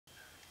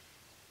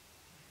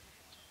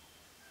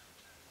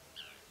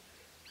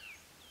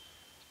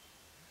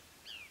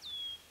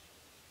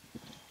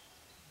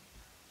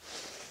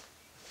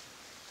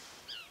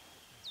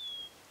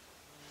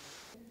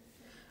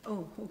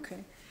Oh,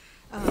 okay.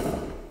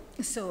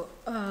 So,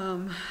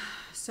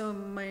 so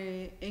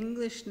my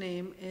English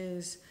name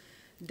is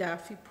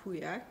Daphie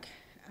Pooyak,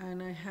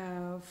 and I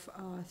have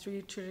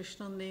three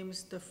traditional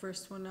names. The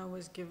first one I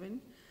was given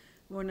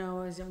when I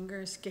was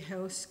younger is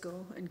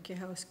Kehausko, and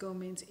Kehausko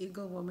means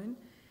eagle woman.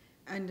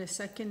 And the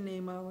second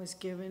name I was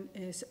given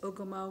is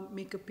Ogomau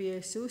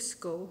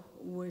Mikapiesusko,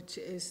 which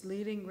is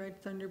leading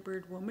red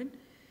thunderbird woman.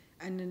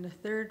 And then the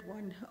third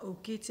one,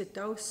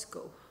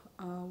 Okitsitausko,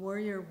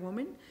 warrior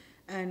woman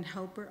and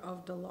helper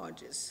of the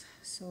lodges.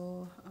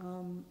 So,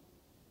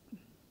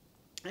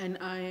 and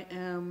I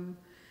am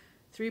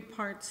 3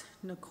 parts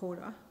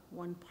Nakota,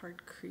 1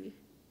 part Cree,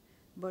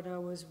 but I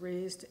was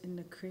raised in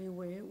the Cree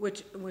way,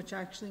 which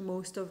actually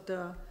most of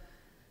the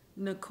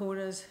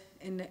Nakotas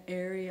in the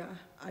area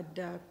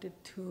adapted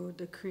to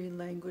the Cree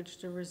language,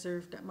 the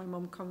reserve that my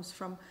mom comes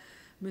from.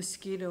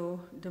 Mosquito,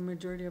 the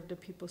majority of the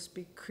people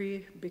speak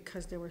Cree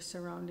because they were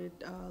surrounded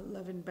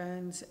 11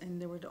 bands and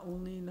they were the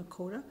only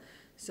Nakota,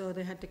 so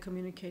they had to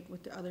communicate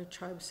with the other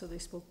tribes, so they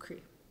spoke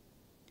Cree.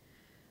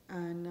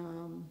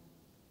 And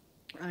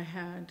I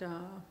had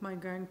my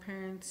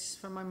grandparents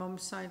from my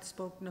mom's side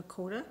spoke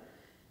Nakota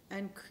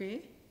and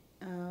Cree.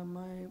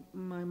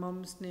 My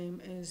mom's name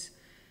is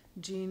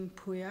Jean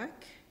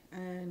Pooyak,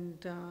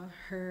 and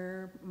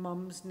her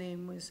mom's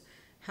name was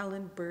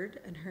Helen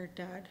Bird, and her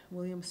dad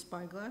William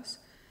Spyglass.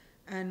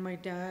 And my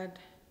dad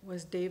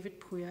was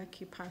David Pooyak.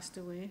 He passed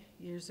away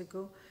years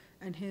ago.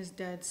 And his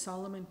dad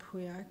Solomon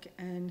Pooyak,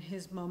 and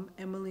his mom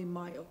Emily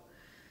Mayo.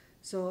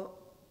 So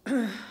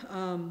it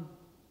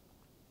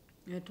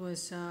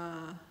was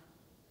a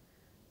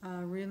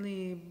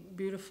really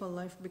beautiful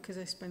life because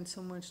I spent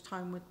so much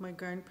time with my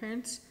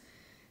grandparents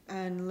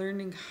and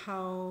learning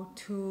how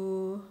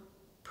to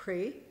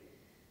pray.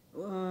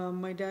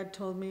 My dad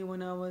told me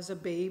when I was a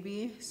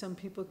baby, some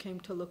people came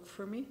to look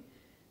for me,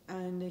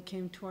 and they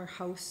came to our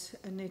house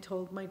and they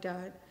told my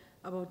dad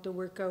about the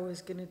work I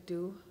was going to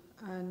do,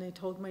 and they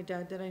told my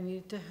dad that I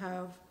needed to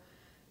have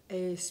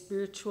a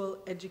spiritual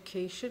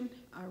education,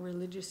 a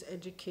religious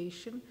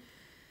education,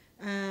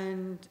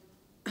 and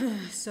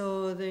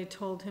so they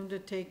told him to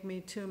take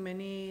me to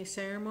many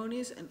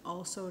ceremonies and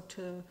also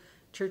to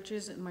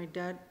churches, and my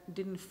dad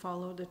didn't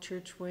follow the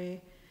church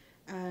way,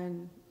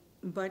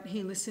 but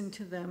he listened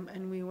to them,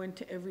 and we went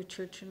to every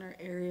church in our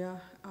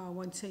area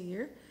once a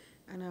year.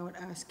 And I would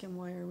ask him,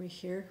 why are we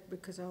here?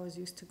 Because I was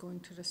used to going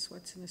to the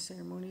sweats and the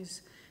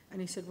ceremonies. And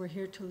he said, we're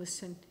here to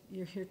listen.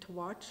 You're here to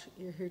watch,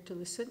 you're here to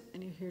listen,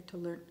 and you're here to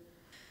learn.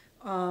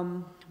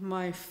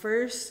 My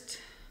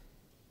first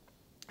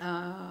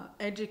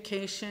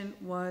education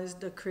was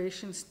the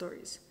creation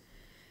stories.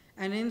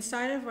 And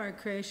inside of our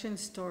creation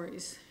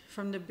stories,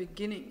 from the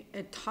beginning,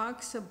 it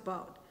talks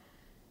about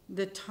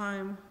the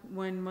time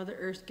when Mother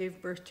Earth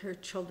gave birth to her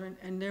children,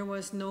 and there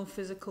was no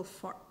physical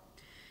form.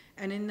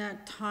 And in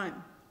that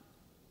time,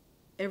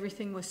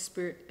 everything was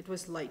spirit, it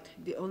was light.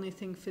 The only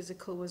thing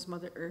physical was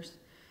Mother Earth.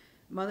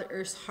 Mother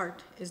Earth's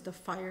heart is the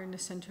fire in the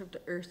center of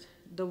the earth.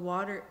 The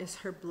water is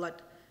her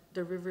blood.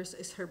 The rivers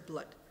is her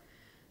blood.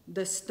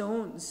 The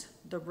stones,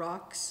 the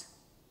rocks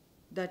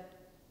that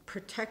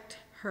protect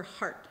her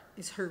heart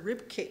is her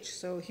rib cage.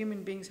 So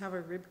human beings have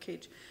a rib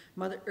cage.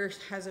 Mother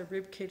Earth has a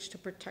rib cage to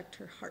protect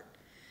her heart.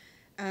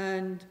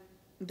 And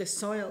the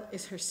soil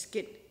is her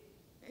skin.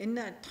 In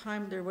that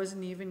time, there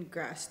wasn't even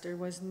grass. There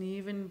wasn't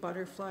even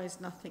butterflies,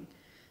 nothing.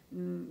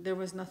 There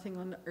was nothing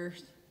on the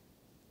earth.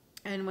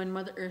 And when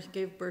Mother Earth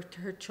gave birth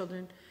to her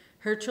children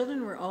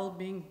were all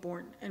being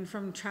born. And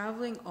from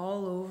traveling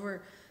all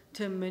over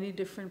to many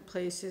different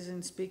places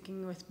and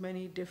speaking with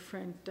many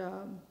different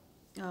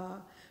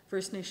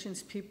First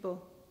Nations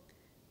people,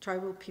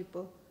 tribal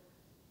people,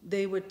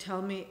 they would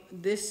tell me,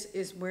 this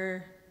is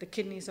where the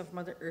kidneys of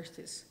Mother Earth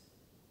is.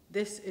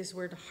 This is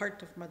where the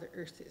heart of Mother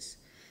Earth is.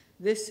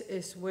 This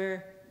is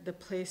where the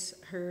place,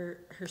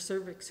 her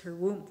cervix, her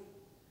womb.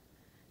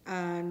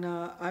 And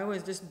I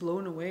was just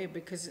blown away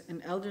because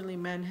an elderly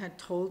man had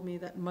told me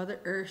that Mother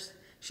Earth,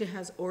 she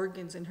has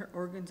organs, and her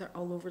organs are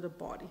all over the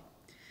body,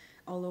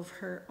 all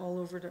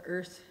over the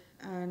earth.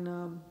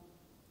 And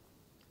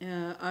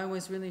I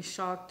was really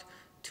shocked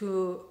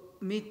to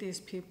meet these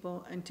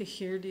people and to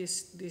hear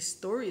these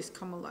stories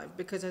come alive,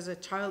 because as a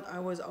child I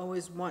was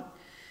always one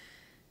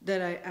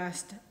that I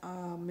asked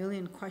a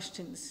million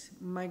questions.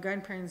 My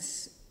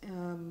grandparents,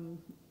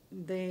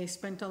 they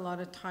spent a lot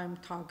of time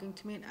talking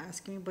to me and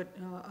asking me, but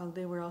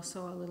they were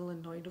also a little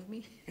annoyed of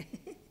me.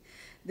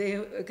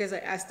 Because I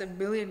asked a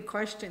million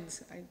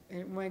questions.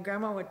 My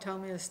grandma would tell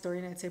me a story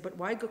and I'd say, but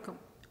why Gookum?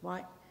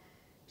 Why?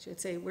 She would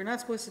say, we're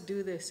not supposed to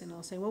do this. And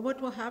I'll say, well, what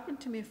will happen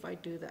to me if I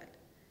do that?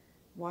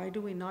 Why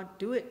do we not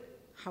do it?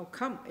 How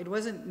come? It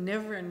wasn't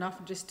never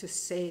enough just to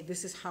say,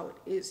 this is how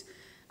it is.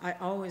 I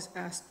always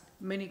asked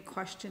many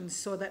questions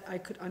so that I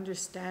could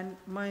understand.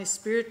 My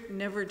spirit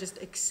never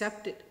just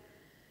accepted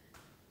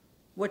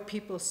what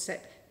people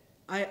said.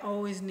 I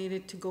always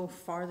needed to go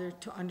farther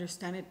to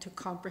understand it, to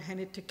comprehend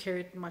it, to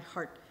carry it in my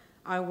heart.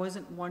 I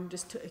wasn't one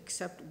just to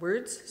accept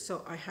words,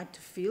 so I had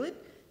to feel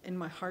it in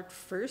my heart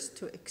first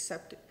to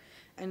accept it.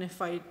 And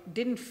if I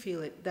didn't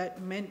feel it,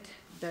 that meant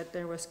that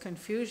there was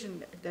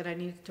confusion, that I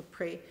needed to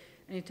pray.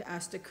 I need to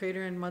ask the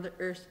Creator and Mother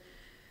Earth,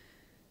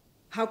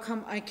 how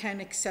come I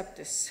can't accept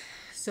this?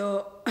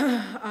 So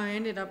I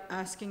ended up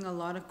asking a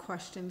lot of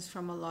questions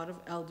from a lot of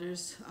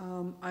elders.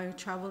 I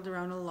traveled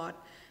around a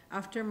lot.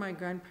 After my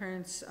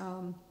grandparents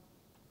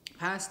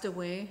passed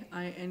away,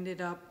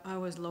 I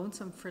was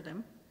lonesome for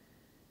them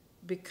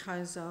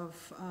because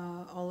of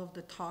all of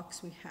the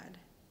talks we had.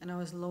 And I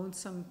was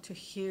lonesome to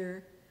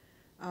hear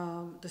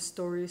the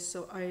stories,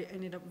 so I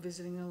ended up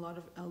visiting a lot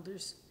of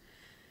elders.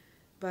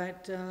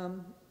 But,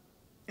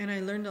 and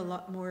I learned a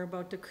lot more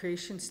about the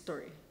creation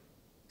story.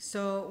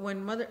 So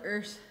when Mother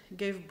Earth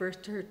gave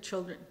birth to her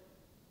children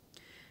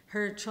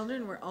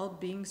were all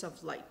beings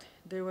of light.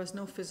 There was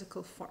no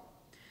physical form.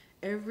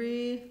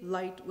 Every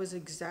light was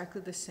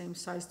exactly the same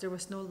size. There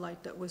was no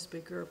light that was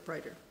bigger or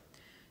brighter.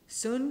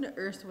 Soon the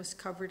earth was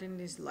covered in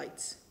these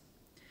lights.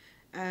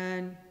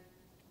 And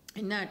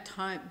in that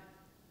time,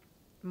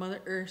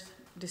 Mother Earth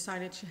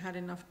decided she had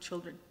enough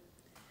children.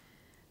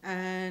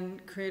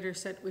 And Creator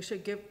said we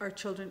should give our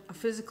children a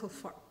physical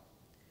form.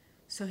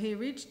 So he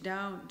reached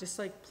down, just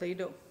like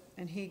Play-Doh,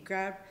 and he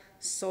grabbed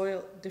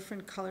soil,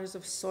 different colors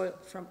of soil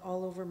from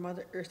all over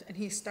Mother Earth, and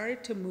he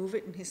started to move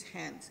it in his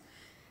hands.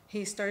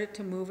 He started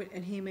to move it,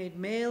 and he made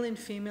male and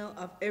female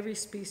of every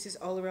species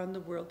all around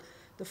the world.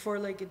 The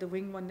four-legged, the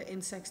winged one, the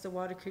insects, the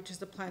water creatures,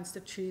 the plants, the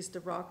trees,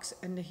 the rocks,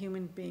 and the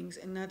human beings.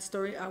 In that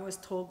story, I was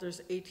told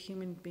there's 8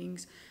 human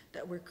beings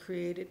that were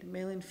created,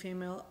 male and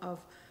female,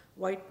 of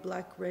white,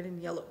 black, red,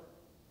 and yellow.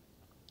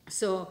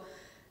 So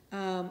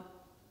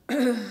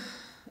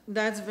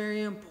that's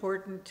very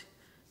important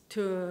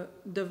to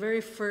the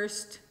very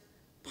first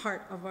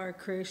part of our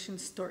creation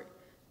story.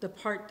 The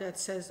part that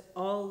says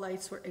all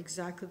lights were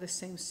exactly the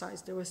same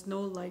size. There was no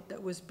light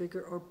that was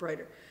bigger or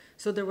brighter.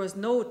 So there was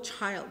no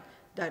child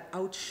that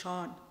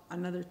outshone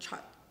another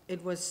child.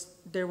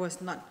 There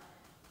was none.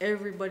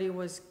 Everybody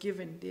was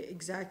given the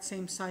exact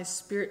same size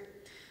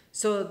spirit.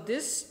 So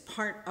this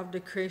part of the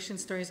creation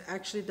story is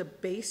actually the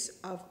base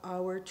of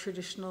our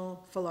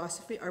traditional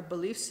philosophy, our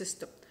belief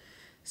system.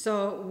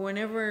 So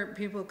whenever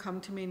people come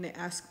to me and they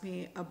ask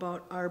me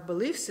about our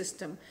belief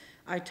system,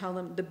 I tell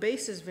them the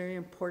base is very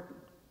important.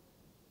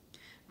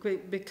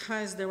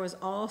 Because there was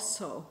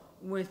also,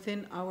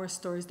 within our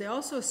stories, they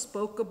also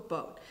spoke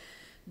about,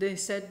 they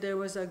said there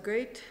was a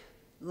great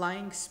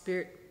lying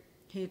spirit.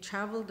 He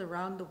traveled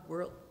around the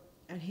world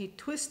and he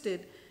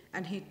twisted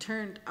and he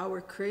turned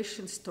our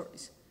creation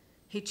stories.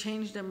 He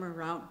changed them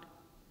around.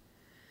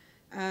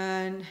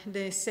 And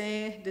they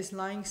say this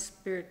lying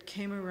spirit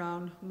came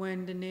around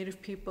when the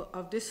native people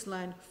of this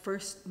land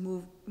first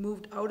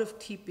moved out of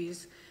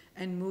teepees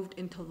and moved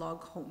into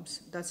log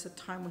homes. That's the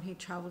time when he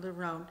traveled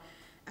around.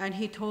 And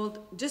he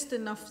told just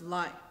enough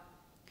lie.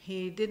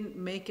 He didn't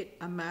make it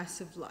a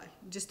massive lie,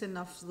 just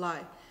enough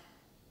lie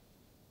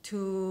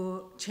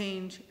to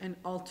change and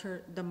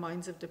alter the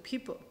minds of the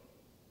people.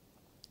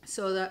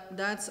 So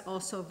that's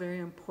also very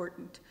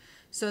important.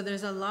 So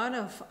there's a lot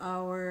of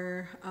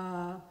our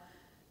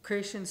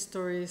creation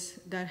stories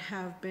that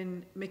have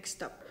been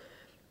mixed up.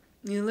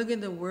 You look at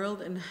the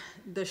world and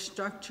the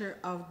structure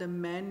of the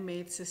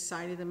man-made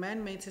society. The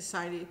man-made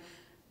society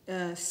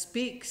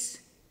speaks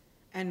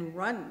and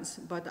runs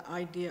by the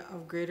idea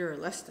of greater or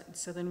less than.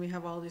 So then we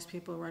have all these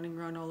people running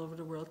around all over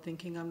the world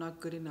thinking, I'm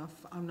not good enough,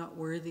 I'm not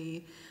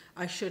worthy,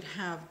 I should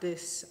have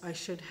this, I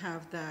should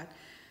have that.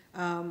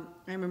 I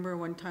remember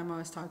one time I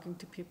was talking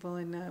to people,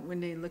 and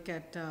when they look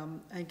at,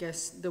 I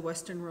guess, the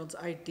Western world's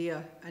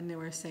idea, and they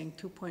were saying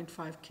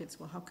 2.5 kids.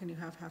 Well, how can you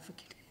have half a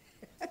kid?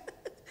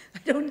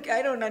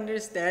 I don't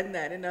understand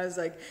that. And I was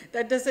like,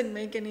 that doesn't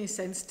make any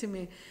sense to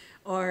me.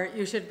 Or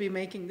you should be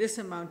making this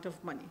amount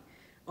of money,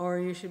 or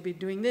you should be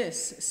doing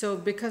this. So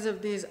because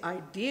of these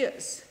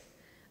ideas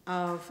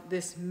of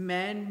this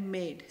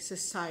man-made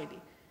society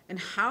and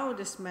how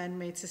this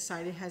man-made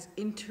society has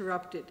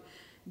interrupted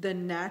the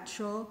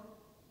natural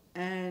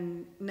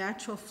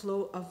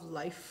flow of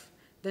life,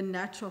 the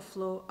natural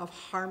flow of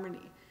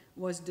harmony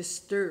was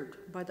disturbed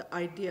by the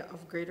idea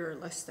of greater or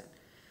less than.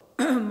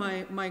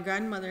 My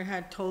grandmother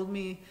had told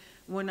me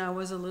when I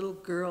was a little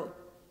girl,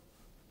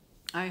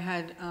 I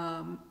had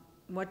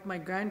what my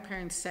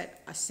grandparents said,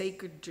 a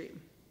sacred dream.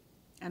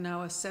 And I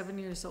was 7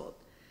 years old.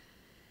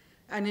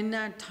 And in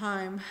that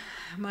time,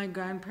 my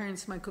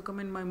grandparents, my kukum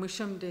and my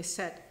mushum, they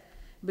said,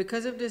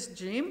 because of this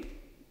dream,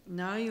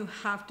 now you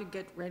have to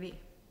get ready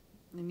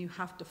and you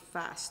have to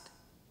fast.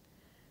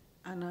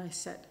 And I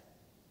said,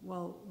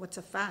 well, what's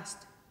a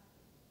fast?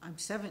 I'm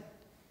 7.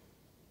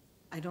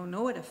 I don't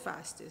know what a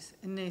fast is.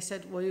 And they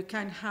said, well, you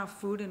can't have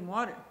food and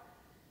water.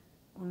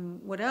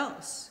 What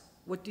else?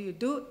 What do you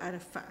do at a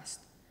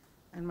fast?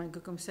 And my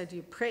kukum said,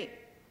 you pray.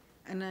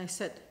 And I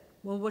said,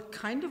 well, what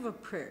kind of a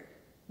prayer?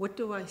 What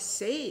do I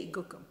say,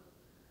 Gukum?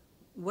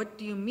 What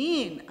do you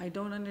mean? I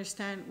don't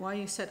understand why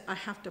you said I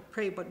have to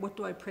pray, but what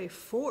do I pray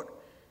for?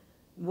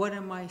 What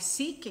am I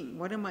seeking?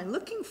 What am I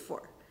looking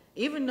for?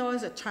 Even though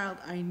as a child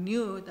I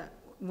knew that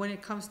when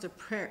it comes to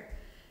prayer,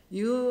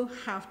 you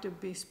have to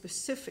be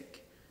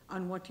specific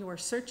on what you are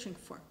searching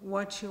for,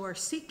 what you are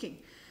seeking.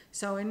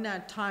 So in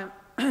that time,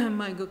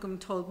 my Gukum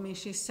told me,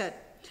 she said,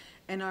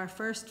 in our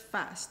first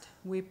fast,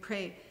 we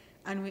pray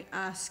and we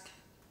ask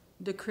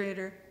the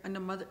Creator and the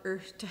Mother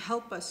Earth to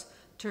help us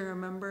to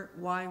remember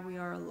why we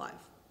are alive.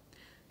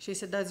 She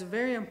said that's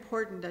very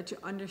important that you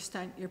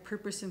understand your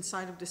purpose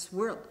inside of this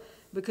world,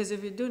 because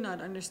if you do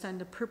not understand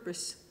the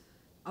purpose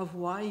of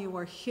why you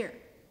are here,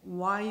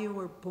 why you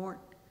were born,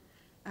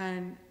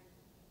 and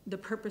the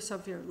purpose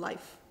of your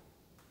life,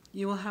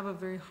 you will have a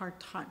very hard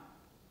time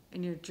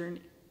in your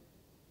journey.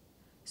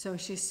 So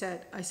she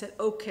said, I said,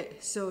 okay,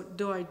 so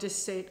do I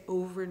just say it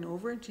over and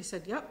over? And she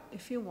said, yep,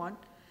 if you want.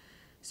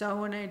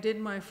 So when I did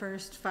my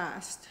first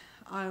fast,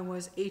 I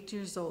was 8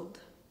 years old,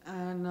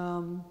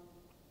 and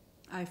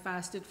I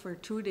fasted for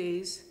 2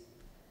 days,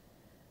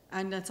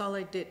 and that's all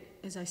I did,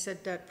 is I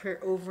said that prayer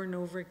over and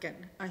over again.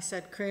 I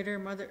said, Creator,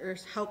 Mother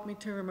Earth, help me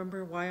to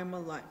remember why I'm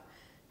alive.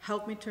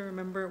 Help me to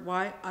remember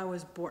why I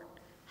was born.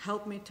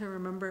 Help me to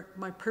remember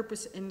my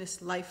purpose in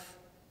this life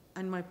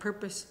and my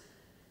purpose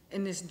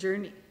in this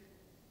journey.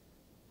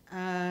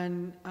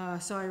 And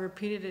so I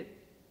repeated it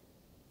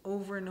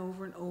over and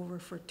over and over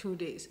for 2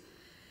 days.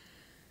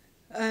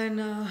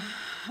 And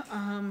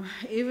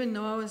even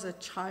though I was a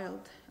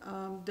child,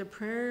 the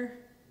prayer,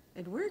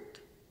 it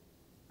worked.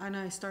 And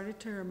I started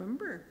to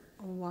remember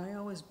why I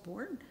was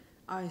born.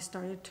 I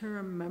started to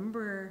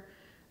remember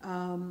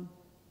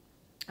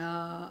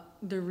the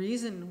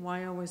reason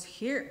why I was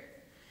here.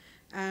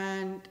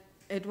 And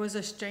it was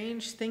a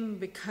strange thing,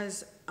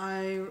 because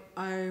I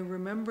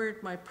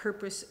remembered my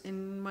purpose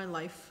in my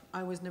life.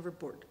 I was never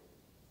bored.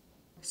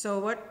 So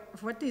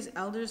what these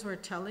elders were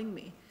telling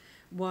me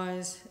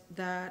was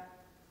that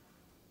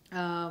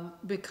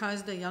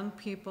because the young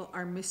people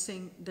are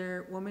missing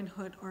their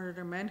womanhood or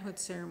their manhood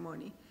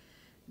ceremony,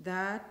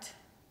 that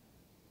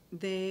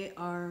they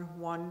are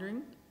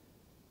wandering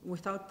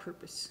without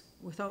purpose,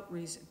 without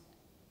reason,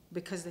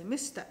 because they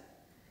missed that.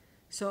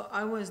 So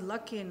I was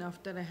lucky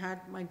enough that I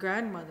had my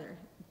grandmother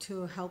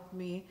to help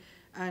me,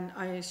 and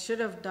I should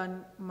have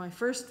done my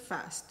first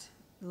fast,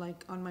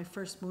 like on my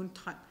first moon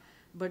time.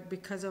 But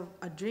because of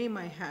a dream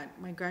I had,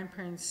 my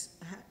grandparents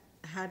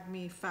had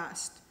me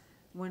fast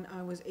when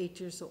I was 8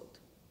 years old.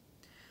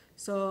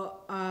 So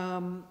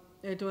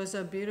it was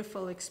a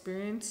beautiful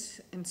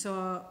experience, and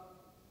so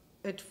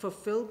it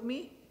fulfilled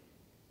me,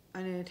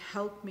 and it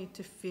helped me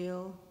to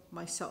feel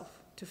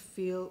myself, to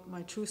feel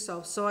my true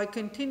self. So I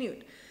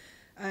continued.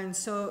 And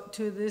so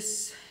to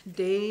this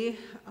day,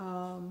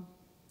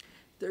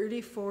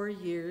 34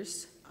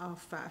 years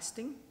of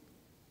fasting,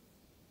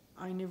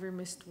 I never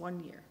missed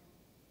 1 year.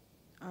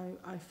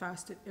 I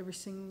fasted every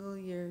single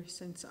year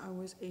since I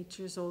was 8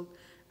 years old,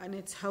 and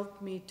it's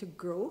helped me to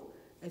grow.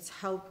 It's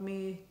helped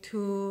me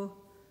to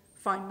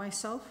find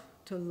myself,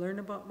 to learn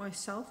about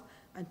myself,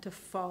 and to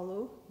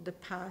follow the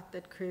path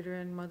that Creator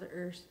and Mother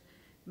Earth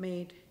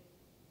made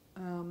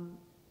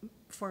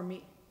for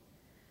me.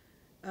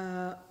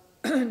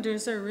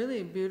 There's a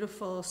really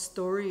beautiful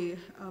story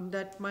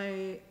that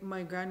my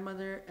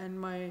grandmother and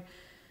my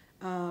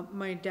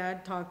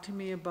dad talked to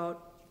me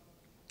about,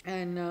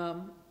 and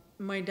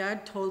my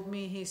dad told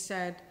me, he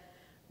said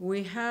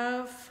it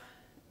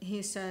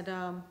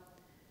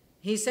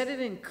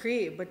in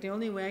Cree, but the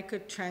only way I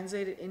could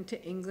translate it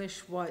into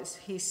English was,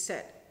 he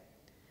said,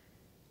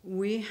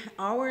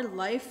 our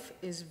life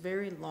is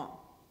very long.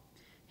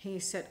 He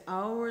said,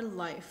 our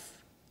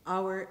life,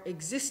 our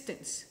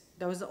existence,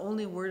 that was the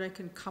only word I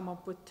could come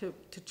up with to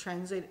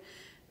translate it.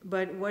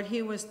 But what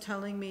he was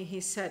telling me,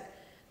 he said,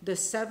 the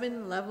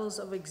 7 levels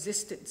of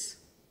existence.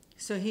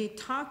 So he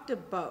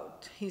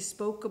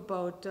spoke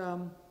about,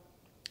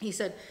 he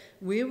said,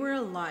 we were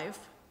alive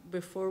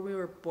before we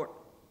were born.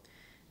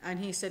 And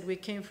he said, we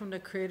came from the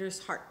Creator's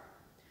heart.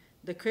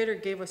 The Creator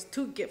gave us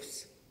 2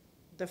 gifts.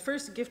 The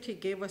first gift he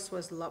gave us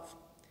was love.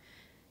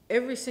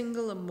 Every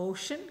single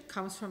emotion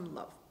comes from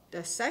love.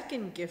 The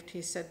second gift,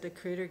 he said, the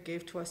Creator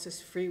gave to us is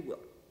free will.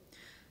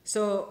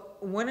 So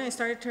when I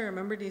started to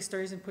remember these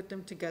stories and put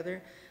them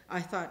together, I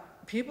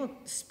thought, people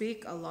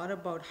speak a lot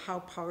about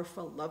how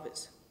powerful love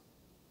is,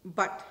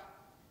 but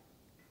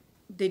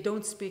they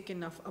don't speak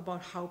enough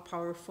about how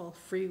powerful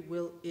free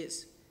will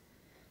is.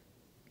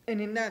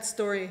 And in that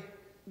story,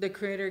 the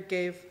Creator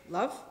gave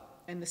love,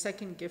 and the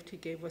second gift he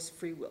gave was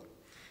free will.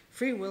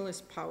 Free will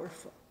is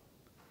powerful.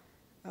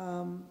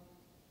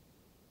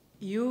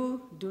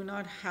 You do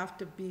not have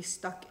to be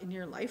stuck in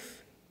your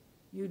life.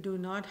 You do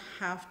not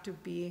have to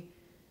be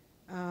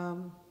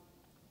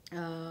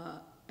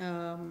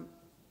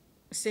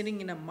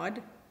sitting in a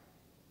mud.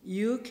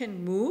 You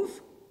can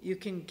move, you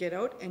can get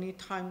out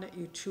anytime that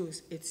you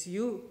choose. It's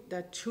you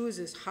that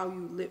chooses how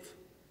you live.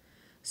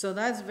 So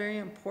that's very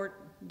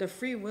important. The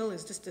free will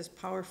is just as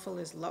powerful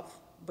as love,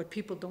 but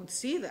people don't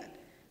see that.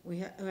 We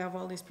have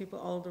all these people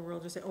all over the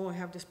world who say, oh, I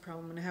have this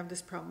problem, and I have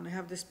this problem, and I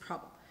have this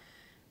problem.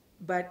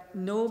 But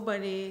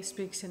nobody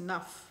speaks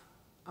enough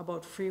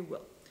about free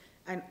will.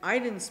 And I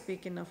didn't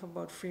speak enough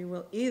about free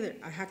will either.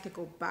 I had to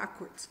go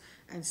backwards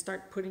and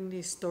start putting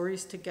these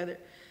stories together.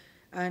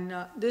 And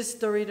this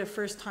story, the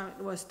first time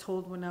it was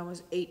told when I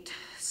was 8.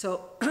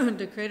 So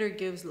the Creator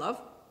gives love,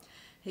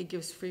 He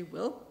gives free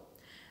will,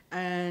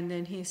 and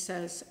then He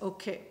says,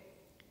 okay,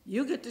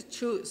 you get to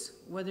choose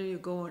whether you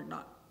go or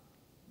not,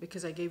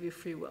 because I gave you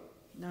free will.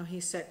 Now He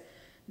said,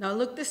 now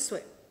look this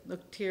way,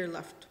 look to your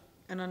left.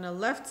 And on the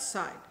left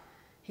side,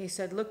 He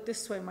said, look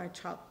this way, my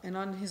child. And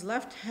on His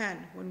left hand,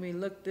 when we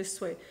looked this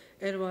way,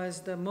 it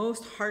was the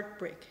most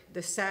heartbreak,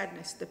 the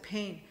sadness, the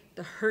pain,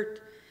 the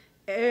hurt,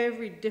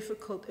 every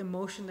difficult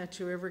emotion that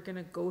you're ever going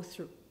to go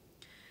through.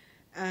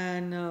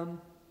 And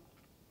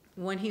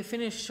when He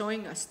finished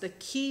showing us the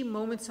key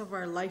moments of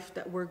our life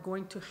that were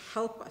going to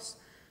help us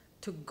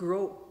to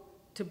grow,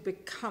 to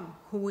become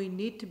who we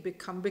need to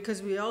become,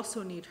 because we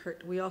also need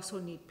hurt, we also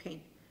need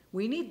pain.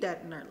 We need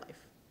that in our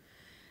life.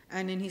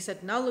 And then He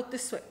said, now look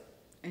this way.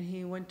 And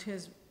He went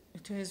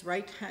to his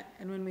right hand.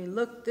 And when we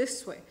looked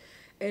this way,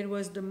 it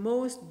was the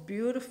most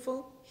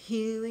beautiful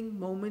healing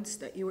moments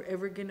that you were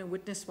ever going to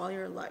witness while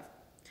you're alive.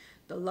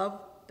 The love,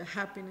 the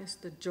happiness,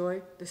 the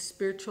joy, the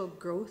spiritual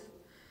growth,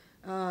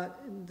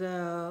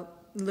 the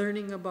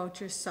learning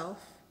about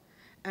yourself,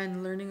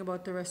 and learning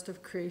about the rest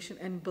of creation,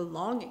 and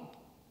belonging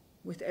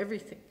with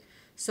everything.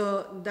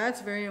 So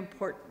that's very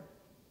important.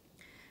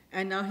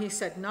 And now He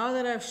said, now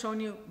that I've shown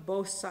you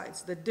both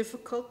sides, the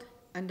difficult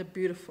and the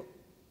beautiful,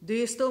 do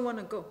you still want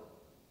to go?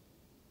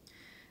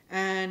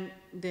 And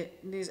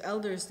these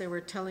elders, they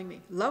were telling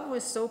me, love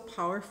was so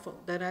powerful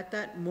that at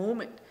that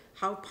moment,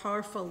 how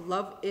powerful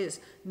love is,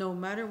 no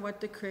matter what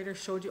the Creator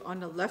showed you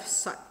on the left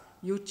side,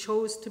 you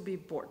chose to be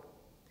born.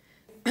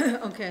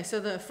 Okay, so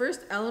the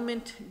first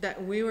element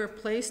that we were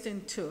placed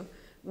into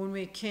when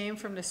we came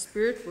from the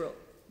spirit world,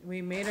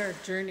 we made our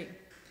journey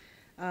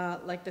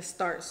like the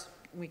stars.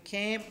 We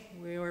came,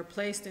 we were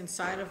placed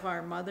inside of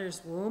our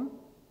mother's womb,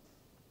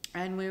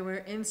 and we were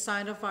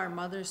inside of our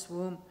mother's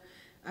womb.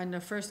 And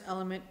the first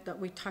element that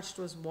we touched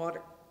was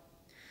water.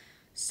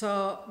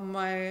 So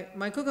my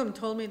kugum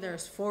told me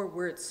there's 4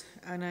 words,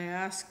 and I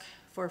asked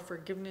for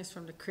forgiveness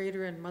from the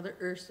Creator and Mother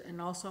Earth,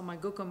 and also my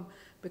gukum,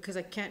 because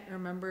I can't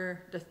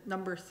remember the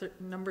number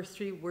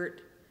 3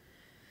 word.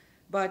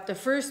 But the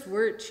first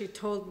word she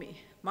told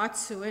me,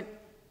 matsuin,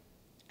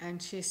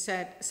 and she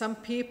said, some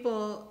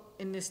people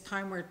in this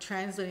time were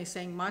translating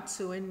saying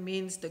matsuin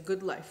means the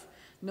good life.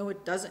 No,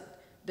 it doesn't.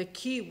 The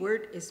key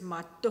word is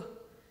matu.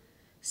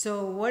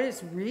 So what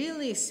it's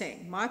really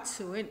saying,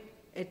 matsuin,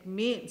 it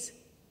means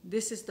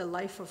this is the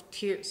life of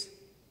tears.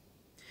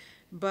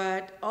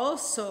 But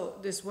also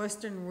this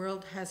Western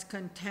world has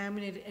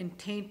contaminated and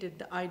tainted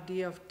the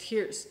idea of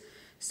tears.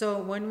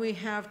 So when we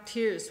have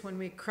tears, when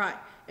we cry,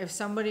 if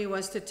somebody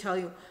was to tell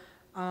you,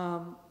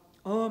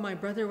 oh, my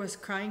brother was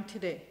crying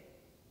today,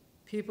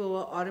 people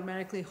will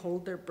automatically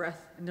hold their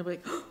breath and they'll be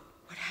like, oh,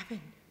 what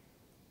happened?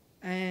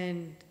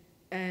 And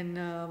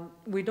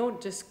we don't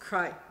just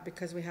cry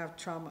because we have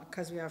trauma,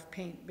 because we have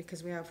pain,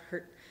 because we have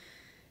hurt.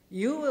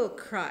 You will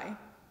cry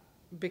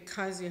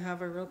because you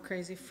have a real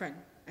crazy friend,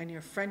 and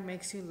your friend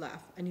makes you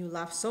laugh, and you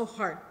laugh so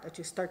hard that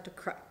you start to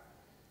cry.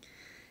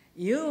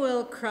 You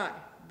will cry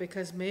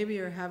because maybe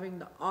you're having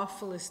the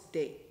awfulest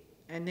day,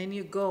 and then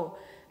you go,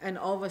 and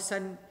all of a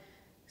sudden,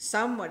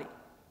 somebody,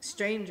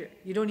 stranger,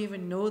 you don't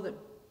even know them,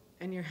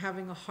 and you're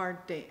having a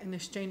hard day, and the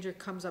stranger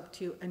comes up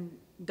to you and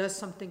does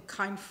something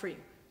kind for you,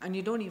 and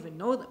you don't even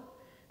know them,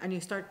 and you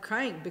start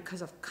crying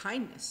because of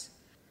kindness.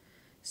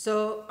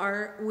 So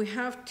we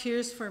have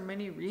tears for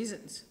many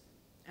reasons.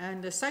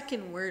 And the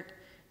second word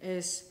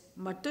is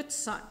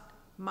matutsan.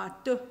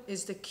 Matu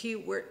is the key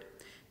word,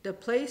 the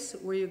place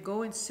where you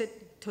go and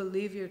sit to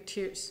leave your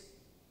tears.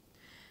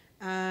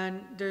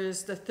 And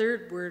there's the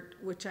third word,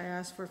 which I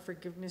asked for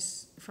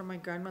forgiveness from my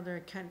grandmother.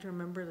 I can't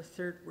remember the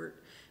third word.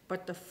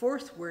 But the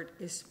fourth word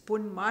is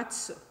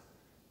punmatsu.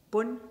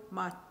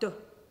 Punmatu.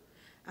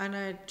 And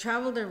I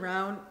traveled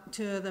around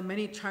to the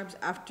many tribes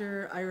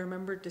after I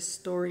remembered this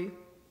story,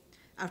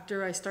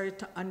 after I started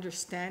to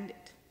understand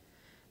it.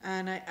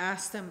 And I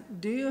asked them,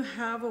 do you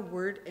have a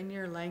word in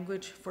your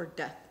language for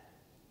death?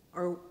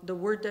 Or the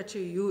word that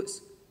you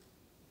use?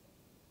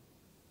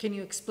 Can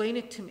you explain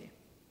it to me?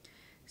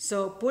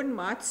 So,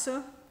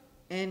 punmatsu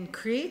in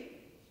Cree,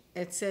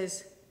 it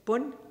says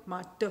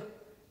punmatu.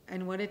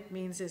 And what it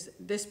means is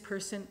this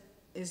person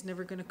is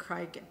never going to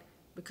cry again.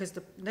 Because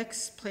the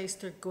next place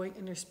they're going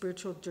in their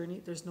spiritual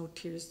journey, there's no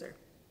tears there.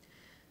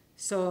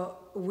 So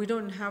we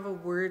don't have a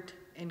word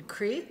in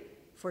Cree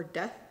for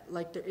death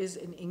like there is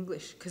in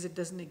English, because it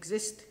doesn't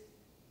exist.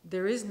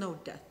 There is no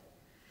death.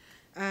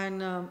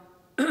 And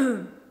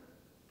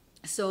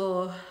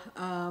so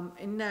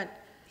in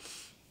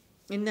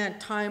that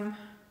time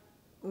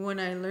when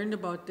I learned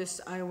about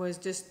this, I was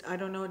just, I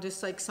don't know,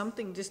 just like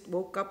something just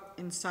woke up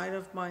inside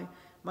of my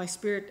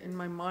spirit and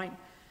my mind.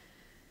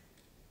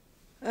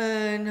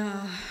 And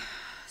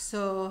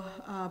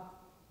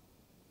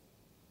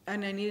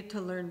and I needed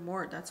to learn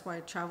more. That's why I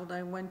traveled.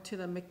 I went to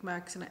the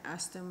Micmacs and I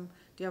asked them,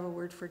 do you have a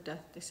word for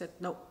death? They said,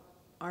 no,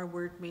 our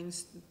word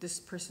means this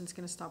person's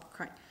going to stop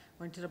crying.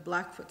 Went to the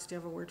Blackfoots, do you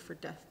have a word for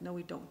death? No,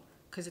 we don't,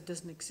 because it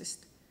doesn't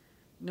exist.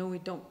 No, we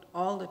don't.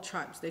 All the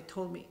tribes, they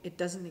told me it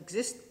doesn't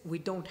exist. We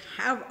don't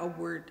have a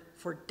word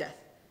for death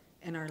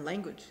in our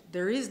language.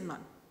 There is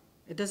none.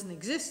 It doesn't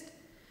exist.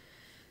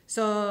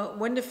 So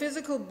when the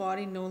physical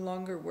body no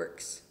longer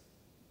works,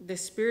 the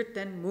spirit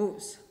then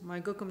moves.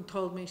 My Gukum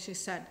told me, she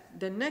said,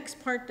 the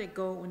next part they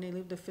go when they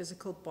leave the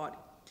physical body.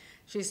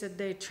 She said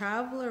they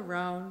travel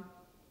around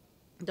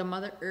the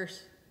Mother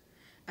Earth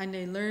and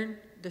they learn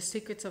the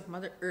secrets of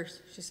Mother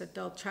Earth. She said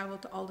they'll travel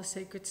to all the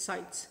sacred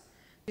sites.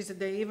 She said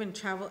they even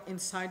travel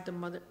inside the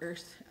Mother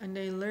Earth and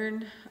they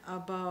learn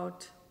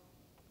about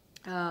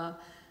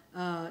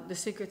the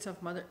secrets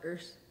of Mother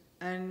Earth.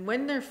 And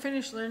when they're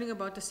finished learning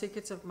about the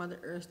secrets of Mother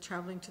Earth,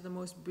 traveling to the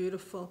most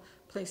beautiful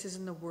places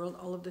in the world,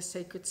 all of the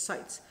sacred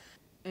sites.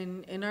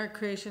 In our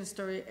creation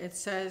story, it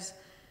says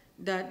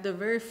that the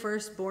very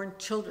firstborn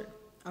children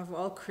of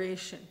all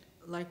creation,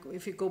 like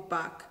if you go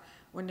back,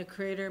 when the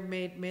Creator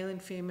made male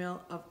and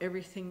female of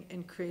everything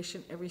in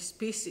creation, every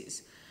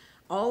species,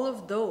 all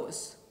of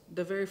those,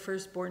 the very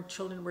firstborn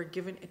children were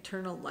given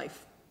eternal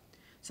life.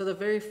 So the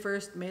very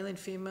first male and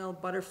female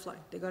butterfly,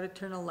 they got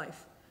eternal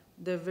life.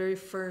 The very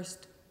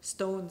first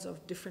stones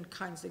of different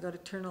kinds, they got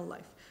eternal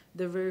life.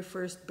 The very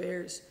first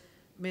bears,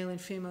 male and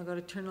female, got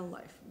eternal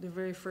life. The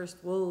very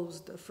first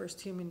wolves, the first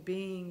human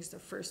beings, the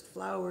first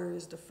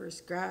flowers, the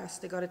first grass,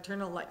 they got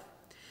eternal life.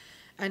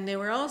 And they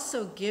were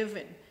also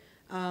given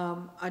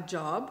a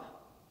job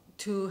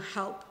to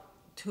help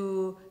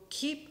to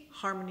keep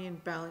harmony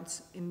and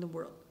balance in the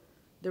world.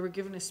 They were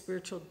given a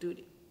spiritual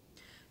duty.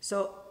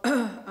 So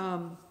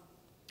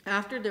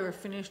after they were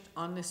finished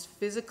on this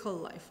physical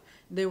life,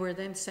 they were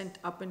then sent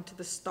up into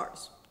the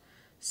stars.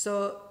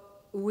 So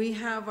we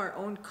have our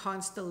own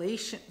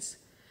constellations,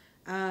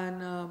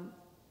 and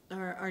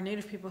our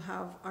native people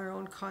have our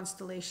own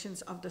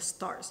constellations of the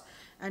stars.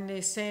 And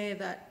they say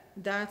that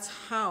that's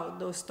how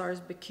those stars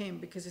became,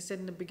 because it said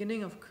in the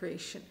beginning of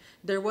creation,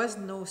 there was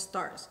no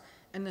stars.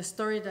 And the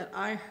story that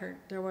I heard,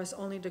 there was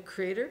only the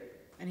Creator,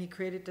 and he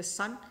created the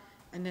sun,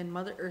 and then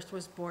Mother Earth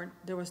was born.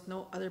 There was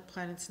no other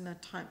planets in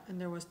that time,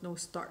 and there was no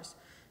stars.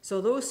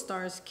 So those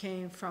stars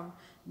came from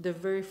the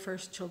very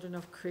first children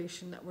of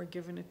creation that were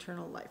given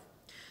eternal life.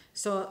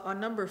 So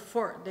on number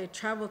 4, they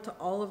travel to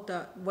all of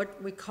the,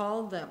 what we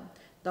call them,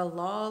 the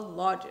law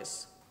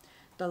lodges,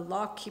 the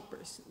law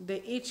keepers.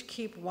 They each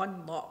keep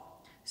one law.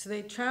 So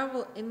they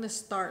travel in the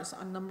stars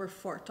on number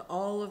 4 to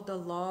all of the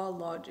law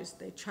lodges.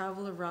 They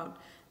travel around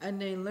and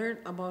they learn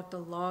about the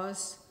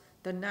laws,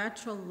 the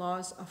natural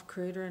laws of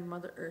Creator and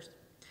Mother Earth.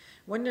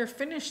 When they're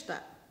finished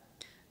that,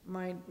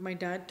 my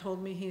dad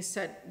told me, he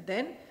said,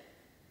 then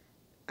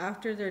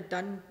after they're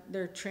done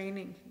their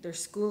training, their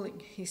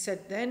schooling, he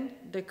said, then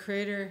the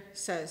Creator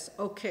says,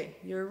 okay,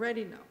 you're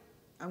ready now.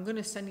 I'm going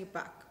to send you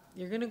back.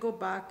 You're going to go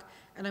back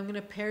and I'm going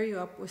to pair you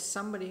up with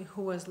somebody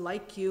who was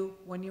like you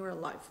when you were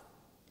alive.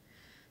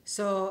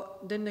 So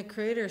then the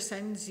Creator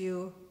sends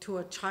you to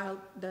a child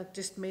that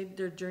just made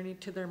their journey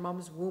to their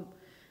mom's womb.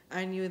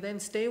 And you then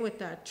stay with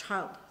that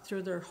child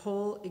through their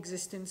whole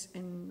existence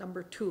in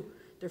number 2,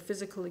 their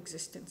physical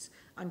existence,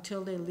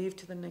 until they leave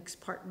to the next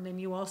part. And then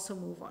you also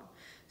move on.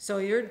 So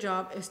your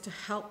job is to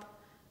help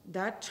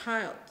that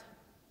child,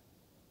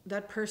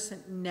 that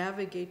person,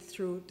 navigate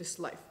through this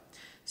life.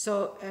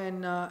 So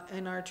in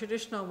our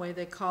traditional way,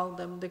 they call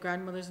them the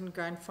grandmothers and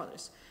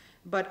grandfathers.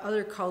 But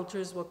other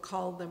cultures will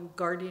call them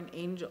guardian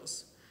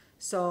angels.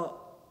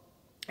 So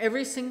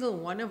every single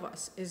one of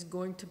us is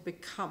going to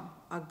become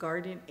a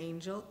guardian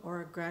angel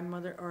or a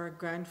grandmother or a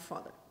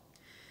grandfather.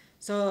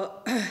 So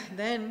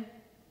then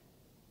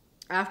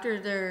after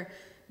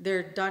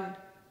they're done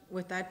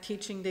with that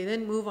teaching, they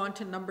then move on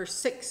to number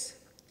 6.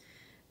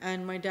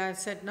 And my dad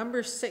said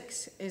number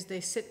 6 is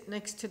they sit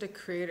next to the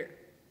Creator.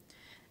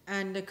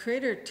 And the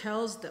Creator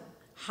tells them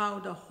how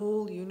the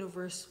whole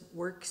universe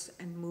works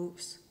and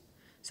moves.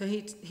 So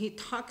he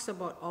talks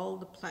about all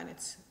the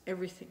planets,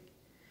 everything.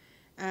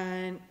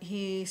 And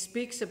he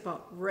speaks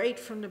about right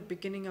from the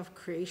beginning of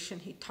creation,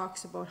 he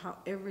talks about how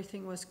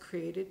everything was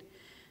created.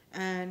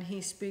 And he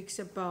speaks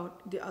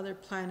about the other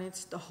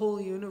planets, the whole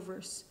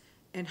universe,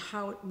 and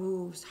how it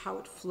moves, how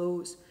it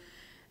flows.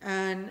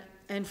 And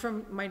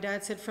from, my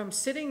dad said, from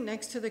sitting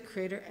next to the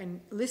Creator and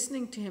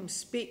listening to him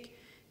speak,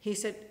 he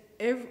said,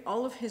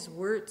 all of his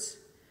words,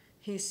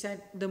 he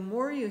said, the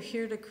more you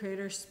hear the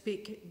Creator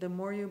speak, the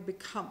more you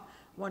become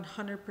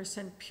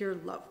 100% pure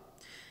love.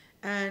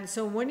 And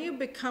so when you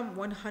become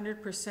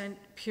 100%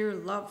 pure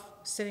love,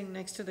 sitting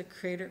next to the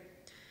Creator,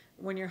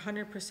 when you're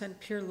 100%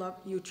 pure love,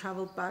 you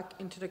travel back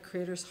into the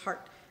Creator's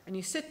heart and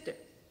you sit there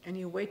and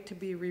you wait to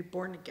be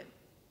reborn again.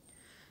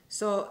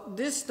 So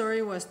this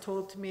story was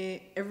told to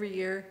me every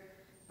year,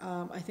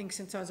 I think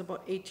since I was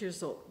about 8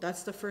 years old.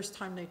 That's the first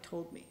time they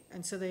told me.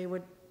 And so they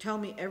would tell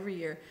me every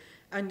year.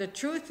 And the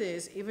truth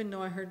is, even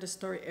though I heard the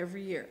story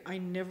every year, I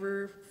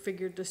never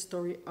figured the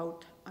story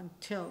out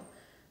until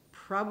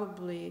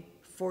probably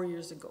 4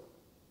 years ago.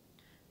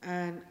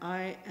 And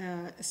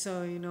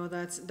so, you know,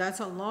 that's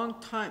a long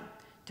time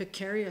to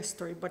carry a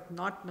story but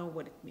not know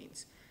what it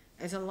means.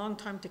 It's a long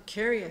time to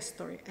carry a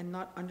story and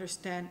not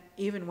understand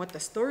even what the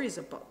story is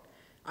about.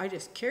 I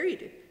just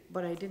carried it,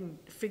 but I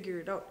didn't figure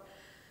it out.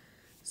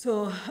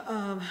 So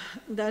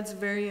that's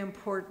very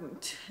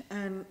important.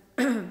 And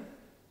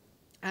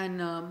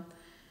and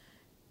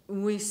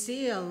we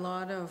see a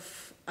lot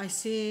of, I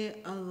see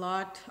a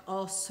lot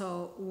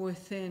also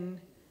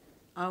within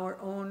our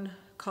own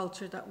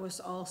culture that was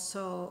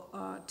also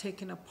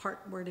taken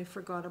apart, where they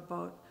forgot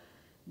about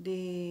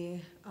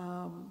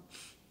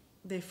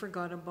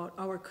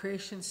our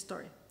creation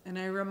story. And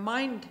I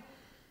remind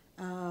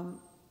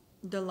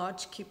the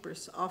lodge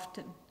keepers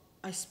often.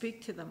 I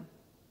speak to them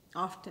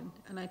often,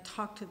 and I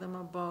talk to them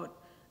about,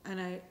 and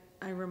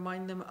I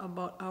remind them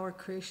about our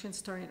creation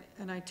story,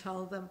 and I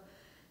tell them,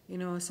 you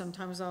know,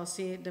 sometimes I'll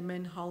see the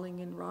men hauling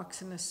in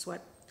rocks in the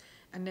sweat,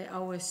 and they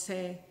always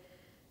say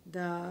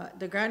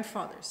the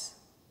grandfathers,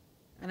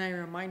 and I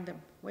remind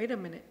them, wait a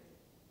minute,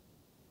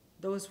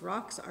 those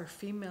rocks are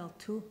female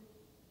too.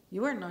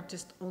 You are not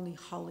just only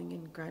hauling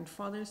in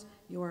grandfathers,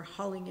 you are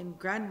hauling in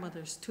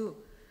grandmothers too.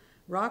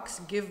 Rocks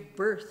give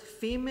birth.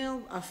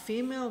 A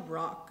female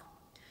rock,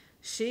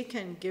 she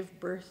can give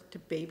birth to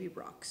baby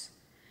rocks.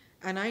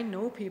 And I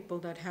know people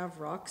that have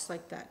rocks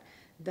like that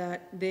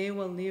they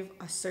will leave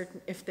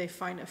if they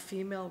find a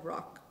female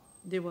rock,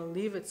 they will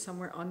leave it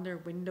somewhere on their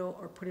window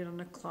or put it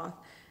on a cloth,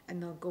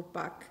 and they'll go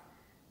back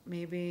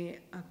maybe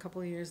a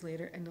couple of years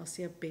later and they'll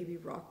see a baby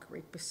rock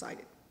right beside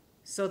it.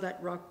 So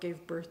that rock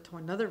gave birth to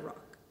another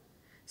rock.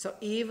 So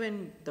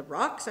even the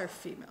rocks are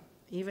female.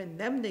 Even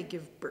them, they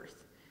give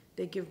birth.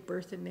 They give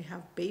birth and they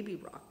have baby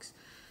rocks.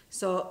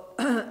 So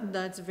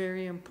that's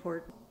very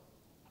important.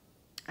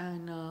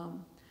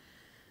 And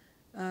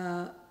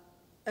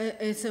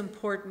it's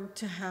important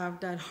to have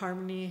that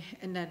harmony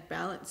and that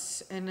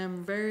balance. And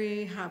I'm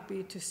very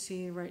happy to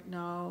see right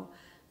now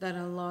that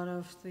a lot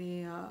of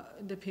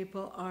the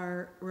people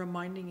are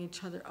reminding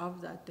each other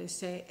of that. They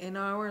say, in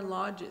our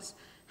lodges,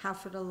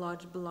 half of the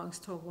lodge belongs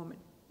to a woman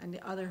and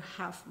the other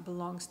half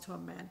belongs to a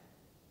man.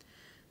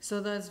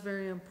 So that's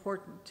very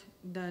important,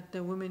 that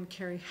the women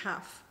carry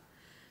half.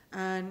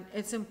 And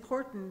it's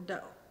important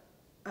that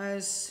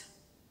as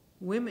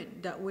women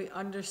that we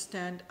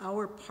understand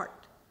our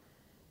part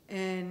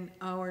in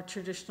our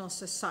traditional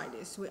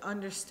societies. We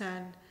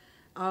understand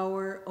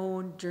our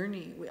own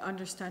journey. We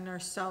understand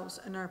ourselves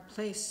and our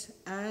place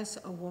as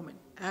a woman,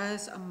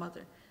 as a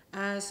mother,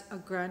 as a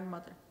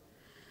grandmother.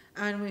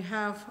 And we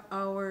have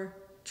our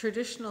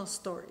traditional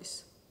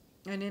stories.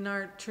 And in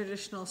our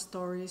traditional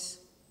stories,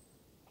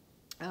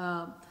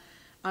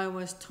 I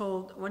was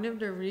told one of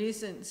the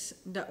reasons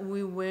that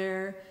we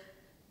wear,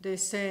 they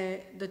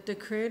say that the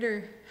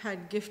Creator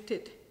had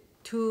gifted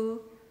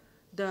to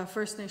the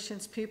First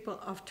Nations people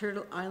of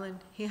Turtle Island,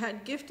 he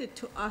had gifted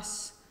to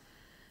us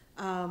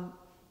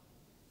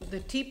the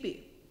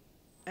teepee.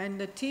 And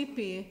the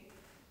teepee,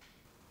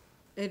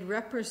 it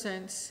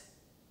represents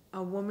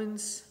a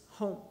woman's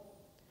home.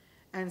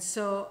 And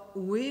so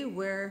we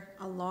wear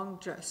a long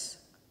dress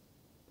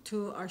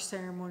to our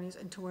ceremonies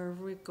and to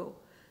wherever we go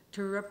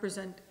to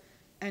represent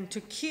and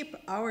to keep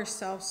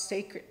ourselves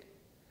sacred,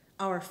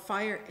 our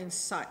fire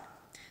inside.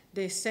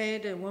 They say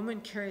the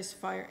woman carries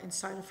fire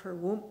inside of her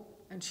womb,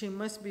 and she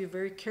must be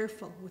very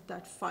careful with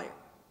that fire.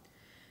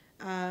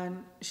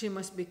 And she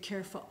must be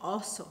careful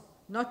also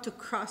not to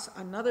cross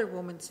another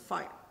woman's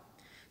fire.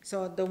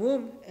 So the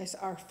womb is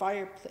our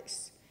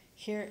fireplace.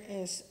 Here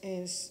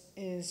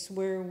is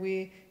where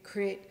we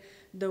create.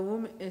 The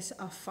womb is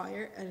of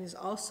fire and is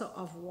also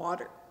of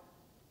water.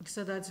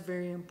 So that's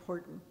very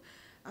important.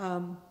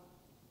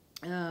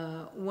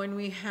 When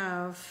we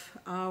have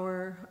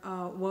our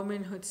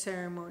womanhood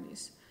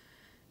ceremonies,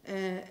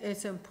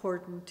 it's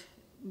important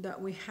that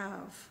we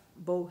have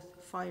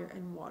both fire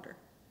and water.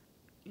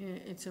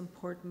 It's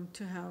important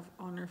to have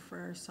honor for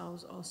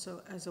ourselves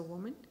also as a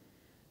woman,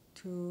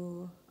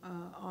 to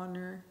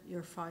honor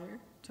your fire,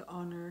 to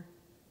honor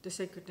the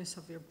sacredness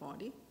of your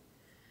body.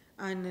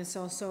 And it's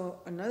also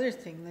another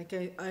thing, like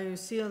I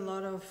see a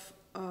lot of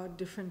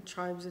different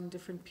tribes and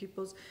different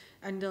peoples,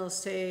 and they'll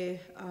say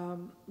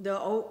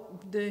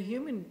the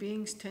human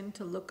beings tend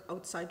to look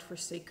outside for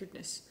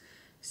sacredness.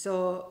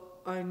 So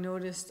I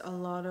noticed a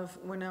lot of,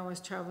 when I was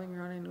traveling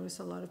around, I noticed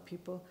a lot of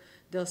people,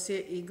 they'll see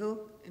an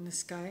eagle in the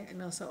sky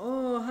and they'll say,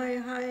 oh,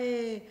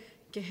 hi,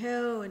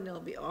 keheo, and they'll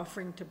be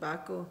offering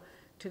tobacco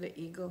to the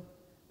eagle.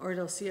 Or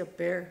they'll see a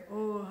bear,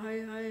 oh,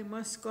 hi,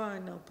 muskwa,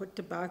 and they'll put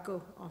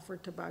tobacco, offer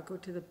tobacco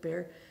to the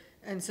bear.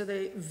 And so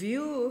they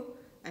view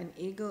an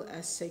eagle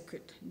as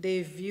sacred.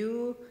 They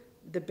view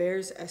the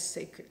bears as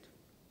sacred.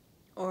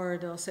 Or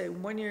they'll say,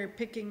 when you're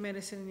picking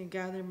medicine and you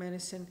gather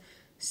medicine,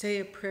 say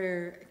a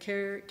prayer,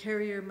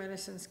 carry your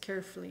medicines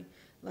carefully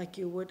like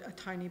you would a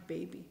tiny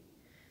baby.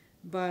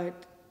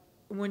 But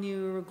when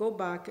you go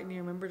back and you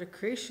remember the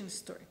creation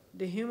story,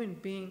 the human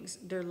beings,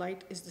 their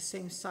light is the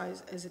same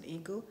size as an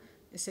eagle,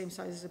 the same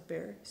size as a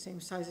bear, same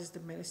size as the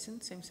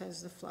medicine, same size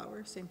as the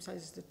flower, same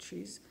size as the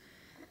trees.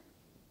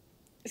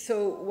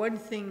 So one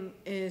thing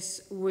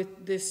is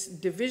with this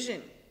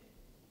division,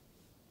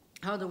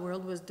 how the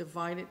world was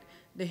divided,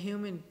 the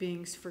human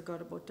beings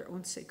forgot about their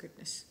own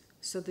sacredness.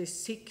 So they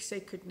seek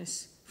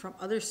sacredness from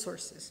other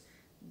sources,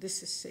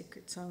 this is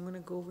sacred, so I'm going to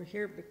go over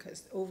here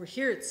because over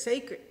here it's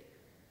sacred.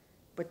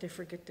 But they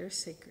forget they're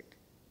sacred.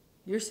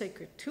 You're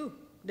sacred too.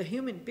 The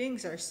human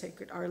beings are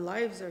sacred. Our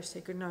lives are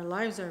sacred, and our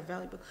lives are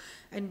valuable.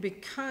 And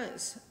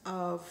because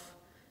of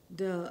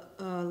the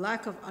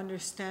lack of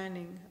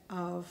understanding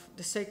of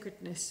the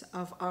sacredness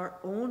of our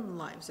own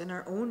lives and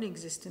our own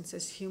existence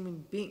as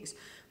human beings,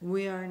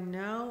 we are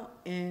now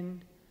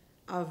in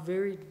a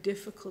very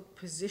difficult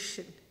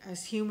position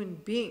as human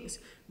beings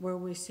where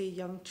we see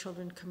young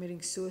children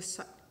committing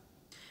suicide.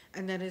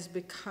 And that is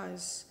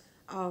because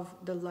of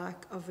the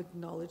lack of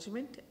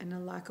acknowledgement and a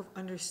lack of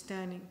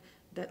understanding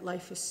that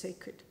life is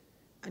sacred,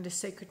 and the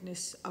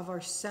sacredness of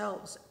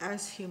ourselves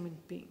as human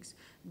beings,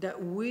 that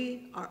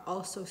we are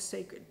also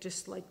sacred,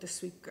 just like the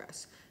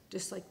sweetgrass,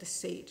 just like the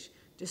sage,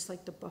 just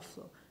like the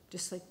buffalo,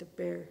 just like the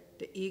bear,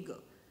 the eagle,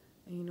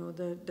 you know,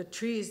 the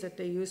trees that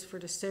they use for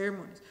the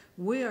ceremonies.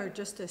 We are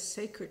just as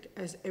sacred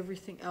as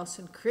everything else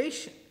in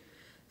creation.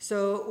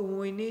 So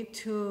we need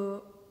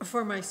to,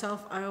 for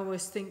myself, I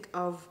always think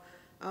of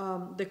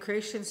the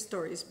creation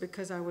stories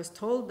because I was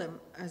told them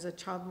as a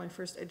child, my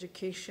first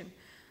education.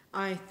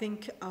 I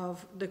think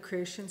of the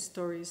creation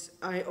stories.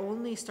 I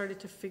only started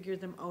to figure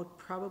them out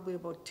probably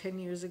about 10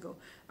 years ago.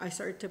 I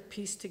started to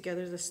piece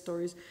together the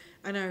stories,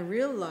 and I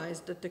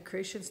realized that the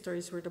creation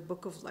stories were the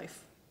book of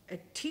life.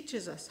 It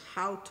teaches us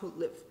how to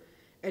live.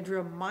 It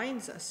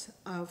reminds us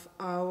of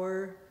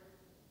our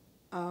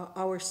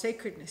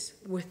sacredness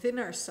within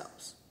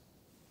ourselves.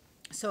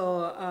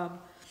 So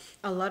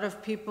a lot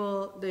of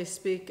people, they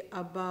speak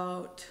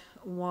about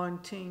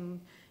wanting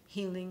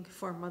healing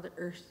for Mother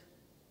Earth.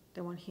 They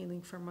want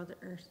healing for Mother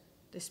Earth.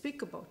 They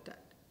speak about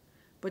that,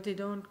 but they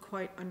don't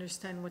quite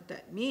understand what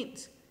that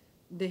means,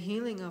 the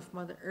healing of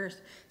Mother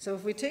Earth. So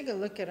if we take a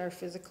look at our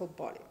physical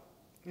body,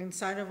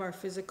 inside of our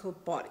physical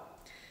body,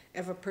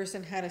 if a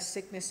person had a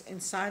sickness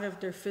inside of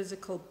their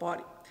physical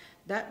body,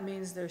 that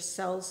means there's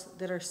cells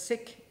that are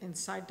sick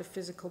inside the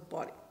physical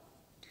body.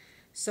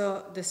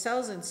 So the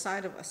cells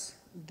inside of us,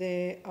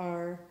 they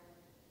are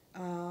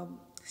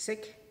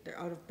sick, they're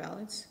out of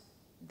balance,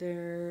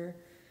 they're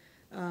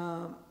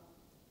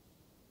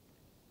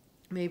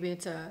maybe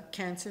it's a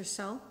cancer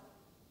cell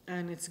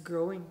and it's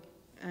growing,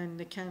 and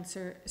the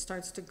cancer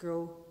starts to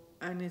grow,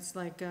 and it's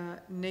like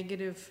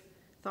negative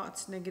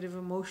thoughts, negative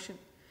emotion.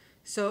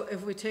 So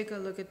if we take a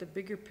look at the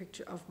bigger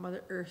picture of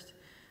Mother Earth,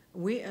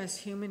 we as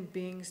human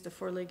beings, the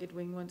four-legged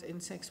winged ones,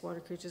 insects, water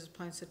creatures,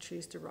 plants, the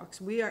trees, the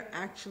rocks, we are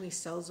actually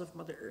cells of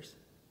Mother Earth.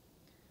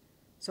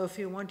 So if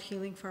you want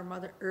healing for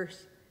Mother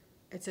Earth,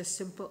 it's as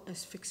simple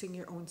as fixing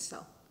your own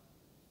cell.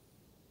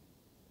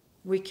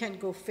 We can't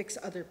go fix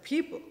other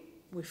people.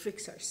 We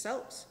fix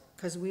ourselves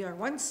because we are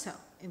one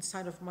cell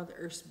inside of Mother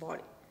Earth's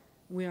body.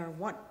 We are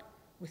one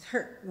with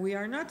her. We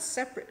are not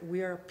separate.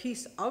 We are a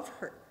piece of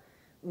her.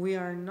 We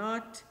are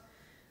not,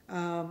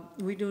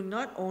 we do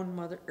not own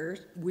Mother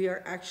Earth. We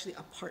are actually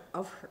a part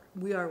of her.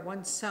 We are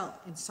one cell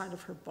inside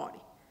of her body.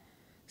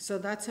 So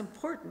that's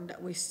important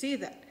that we see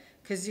that,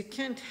 because you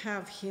can't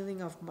have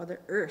healing of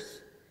Mother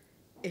Earth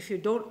if you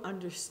don't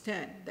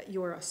understand that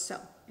you are a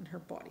cell in her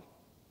body.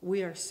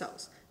 We are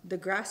cells. The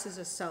grass is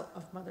a cell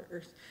of Mother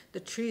Earth. The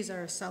trees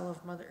are a cell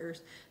of Mother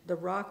Earth. The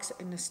rocks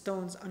and the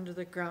stones under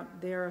the ground,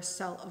 they are a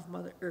cell of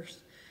Mother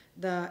Earth.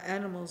 The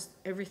animals,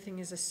 everything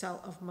is a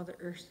cell of Mother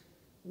Earth.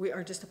 We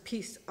are just a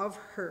piece of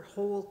her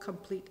whole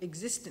complete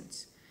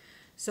existence.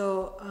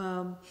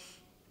 So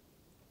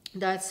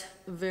that's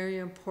very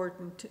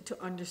important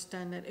to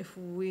understand, that if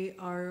we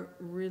are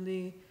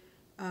really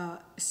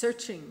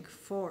searching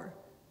for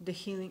the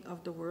healing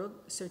of the world,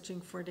 searching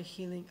for the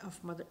healing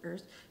of Mother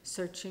Earth,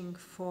 searching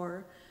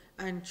for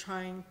and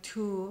trying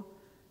to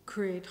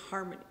create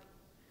harmony.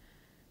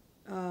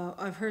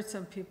 I've heard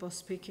some people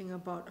speaking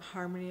about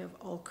harmony of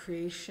all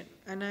creation,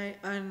 and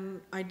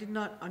I did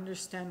not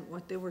understand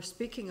what they were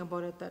speaking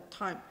about at that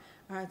time.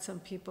 I had some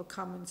people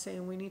come and say,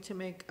 we need to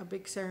make a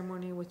big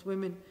ceremony with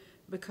women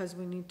because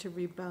we need to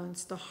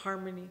rebalance the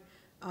harmony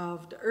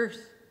of the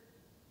earth.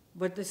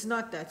 But it's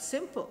not that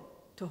simple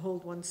to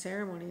hold one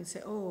ceremony and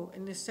say, oh,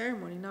 in this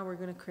ceremony, now we're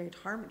going to create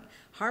harmony.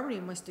 Harmony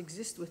must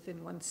exist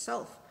within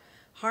oneself.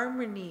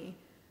 Harmony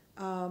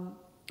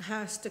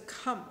has to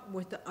come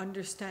with the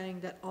understanding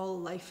that all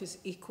life is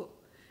equal,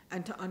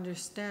 and to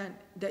understand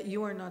that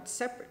you are not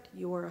separate.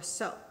 You are a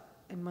cell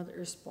in Mother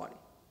Earth's body.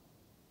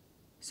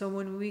 So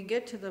when we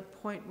get to the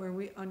point where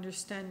we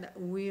understand that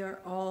we are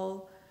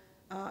all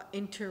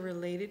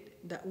interrelated,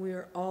 that we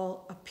are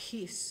all a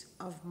piece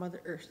of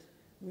Mother Earth,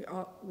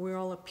 we're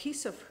all a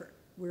piece of her.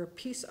 We're a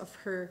piece of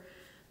her,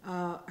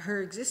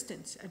 her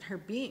existence and her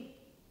being.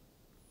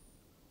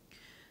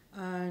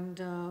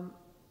 And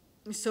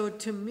so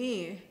to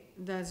me,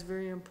 that's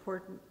very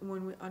important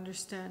when we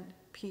understand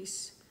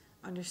peace,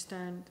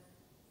 understand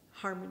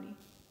harmony,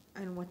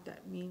 and what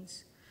that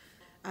means.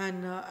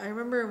 And I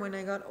remember when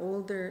I got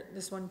older,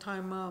 this one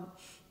time,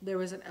 there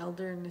was an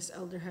elder, and this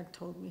elder had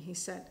told me, he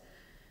said,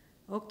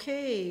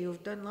 okay,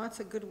 you've done lots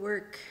of good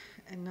work,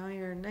 and now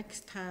your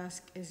next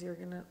task is you're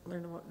going to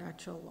learn about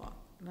natural law.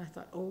 And I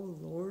thought, oh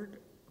Lord,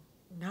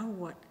 now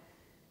what?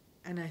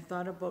 And I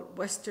thought about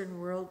Western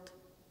world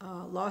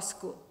law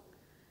school.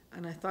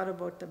 And I thought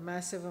about the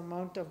massive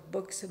amount of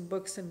books and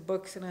books and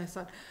books. And I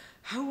thought,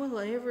 how will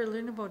I ever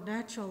learn about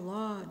natural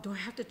law? Do I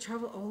have to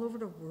travel all over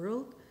the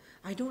world?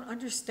 I don't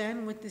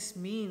understand what this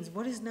means.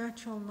 What is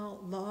natural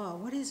law?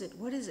 What is it?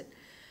 What is it?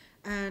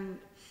 And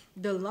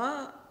the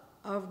law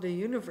of the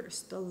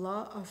universe, the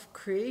law of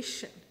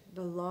creation,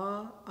 the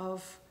law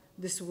of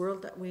this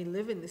world that we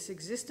live in, this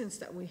existence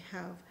that we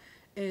have,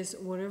 is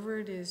whatever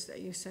it is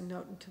that you send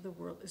out into the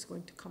world is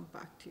going to come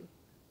back to you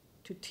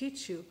to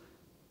teach you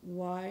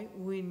why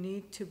we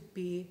need to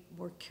be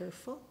more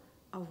careful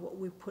of what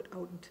we put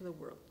out into the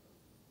world.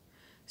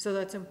 So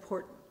that's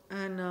important.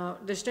 And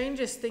the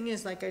strangest thing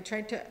is, like, I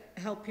tried to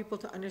help people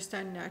to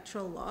understand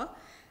natural law,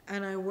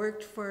 and I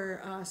worked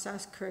for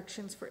Saskatchewan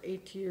Corrections for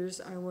 8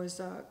 years. I was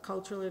a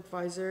cultural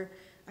advisor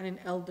and an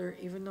elder.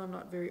 Even though I'm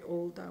not very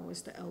old, I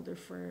was the elder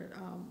for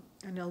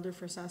an elder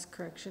for Saskatchewan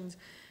Corrections.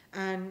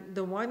 And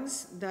the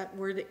ones that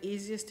were the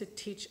easiest to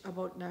teach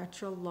about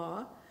natural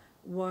law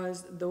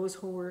was those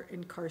who were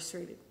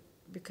incarcerated,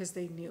 because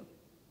they knew.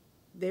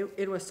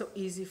 It was so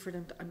easy for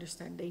them to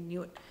understand. They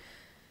knew it.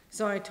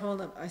 So I told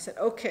them, I said,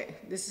 okay,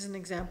 this is an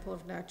example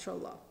of natural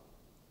law.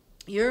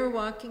 You're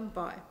walking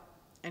by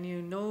and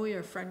you know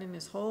your friend and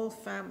his whole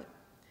family,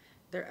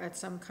 they're at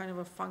some kind of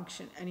a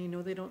function, and you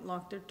know they don't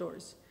lock their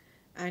doors,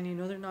 and you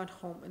know they're not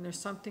home, and there's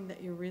something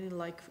that you really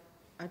like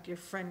at your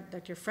friend,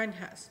 that your friend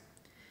has,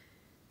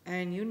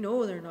 and you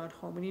know they're not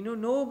home, and you know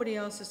nobody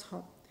else is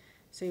home.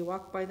 So you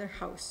walk by their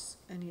house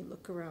and you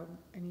look around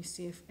and you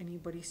see if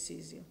anybody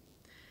sees you.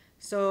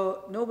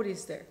 So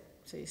nobody's there.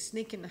 So you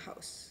sneak in the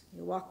house,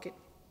 you walk in,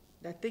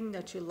 that thing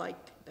that you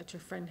liked, that your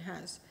friend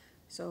has.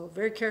 So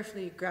very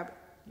carefully you grab it.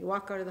 You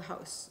walk out of the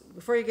house.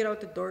 Before you get out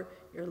the door,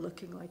 you're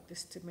looking like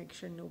this to make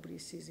sure nobody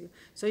sees you.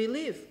 So you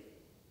leave.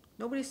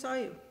 Nobody saw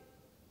you.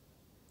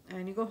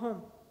 And you go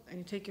home and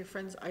you take your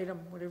friend's item,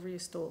 whatever you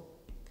stole.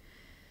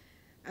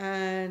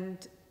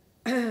 And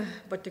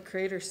but the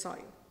Creator saw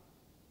you.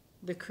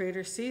 The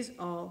Creator sees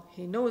all.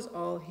 He knows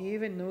all. He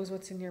even knows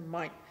what's in your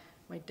mind.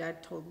 My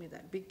dad told me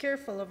that. Be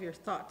careful of your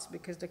thoughts,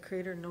 because the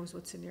Creator knows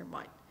what's in your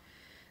mind.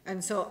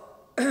 And so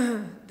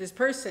this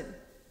person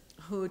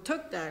who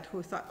took that,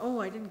 who thought, oh,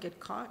 I didn't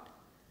get caught.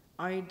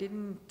 I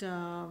didn't,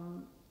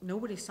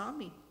 nobody saw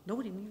me.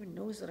 Nobody even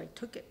knows that I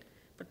took it.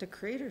 But the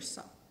Creator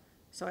saw.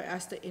 So I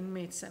asked the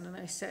inmates and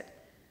I said,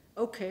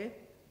 okay,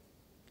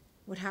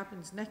 what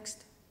happens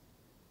next?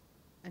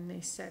 And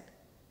they said,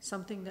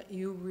 something that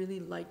you really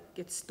like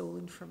gets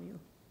stolen from you.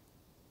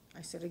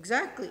 I said,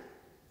 exactly.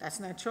 That's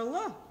natural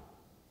law.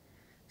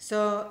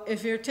 So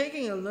if you're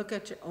taking a look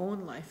at your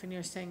own life and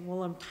you're saying,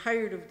 well, I'm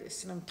tired of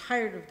this, and I'm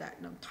tired of that,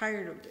 and I'm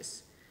tired of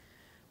this,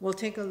 well,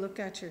 take a look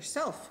at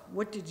yourself.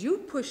 What did you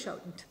push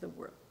out into the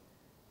world?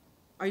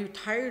 Are you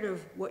tired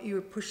of what you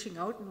were pushing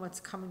out and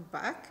what's coming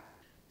back?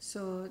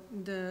 So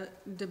the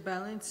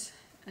balance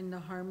and the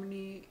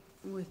harmony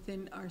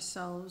within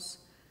ourselves,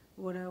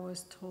 what I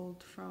was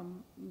told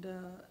from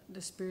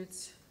the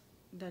spirits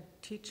that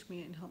teach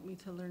me and help me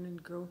to learn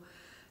and grow,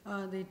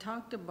 they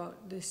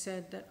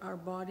said that our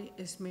body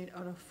is made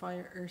out of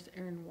fire, earth,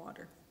 air, and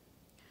water.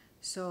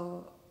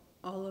 So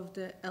all of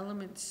the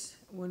elements,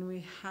 when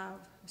we have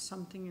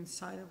something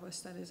inside of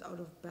us that is out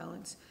of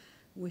balance,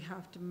 we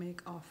have to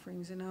make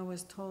offerings. And I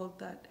was told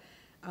that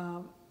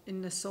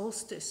in the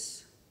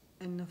solstice,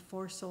 and the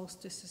 4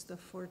 solstices, the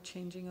 4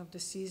 changing of the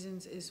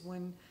seasons, is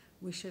when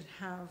we should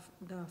have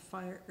the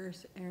fire,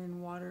 earth, air,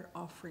 and water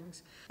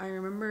offerings. I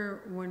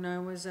remember when I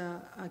was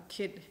a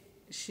kid,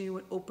 she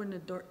would open the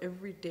door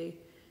every day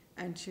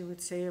and she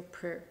would say a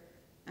prayer,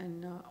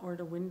 and or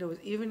the windows,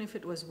 even if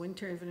it was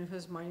winter, even if it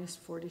was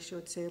 -40, she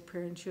would say a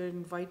prayer, and she would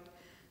invite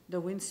the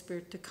wind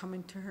spirit to come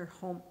into her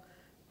home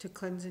to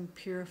cleanse and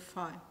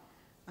purify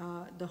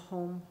the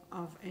home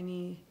of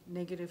any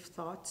negative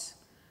thoughts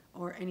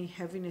or any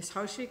heaviness.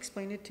 How she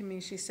explained it to me,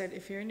 she said,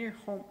 if you're in your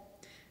home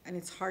and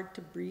it's hard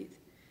to breathe,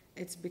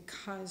 it's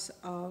because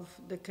of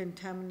the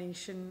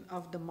contamination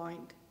of the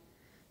mind.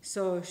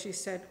 So she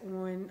said,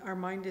 when our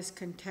mind is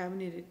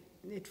contaminated,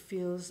 it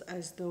feels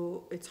as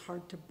though it's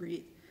hard to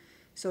breathe.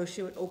 So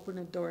she would open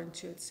a door and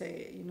she would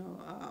say,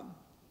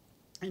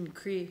 in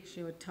Cree,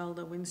 she would tell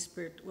the wind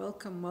spirit,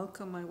 welcome,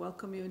 welcome, I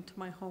welcome you into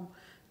my home.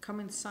 Come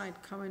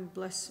inside, come and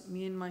bless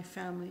me and my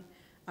family.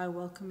 I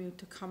welcome you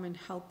to come and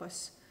help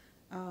us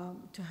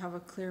to have a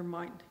clear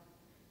mind.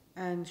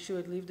 And she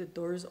would leave the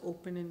doors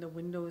open and the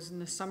windows. In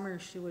the summer,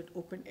 she would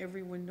open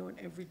every window and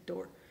every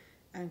door,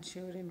 and she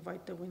would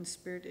invite the wind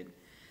spirit in.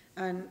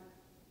 And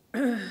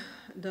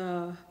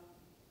the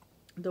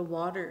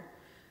water,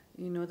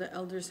 the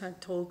elders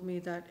had told me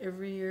that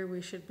every year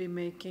we should be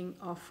making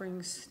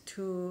offerings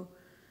to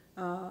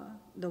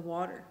the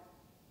water,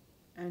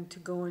 and to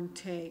go and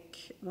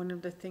take. One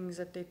of the things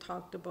that they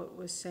talked about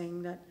was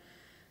saying that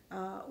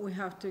we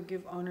have to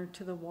give honor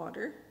to the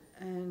water.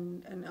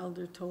 And an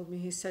elder told me,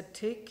 he said,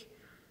 take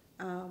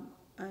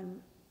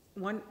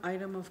one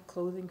item of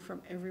clothing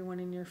from everyone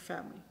in your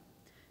family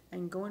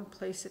and go and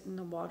place it in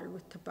the water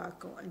with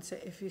tobacco and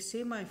say, if you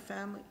see my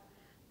family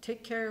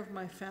take care of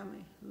my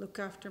family, look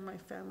after my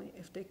family.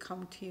 If they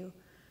come to you,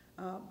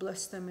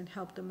 bless them and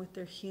help them with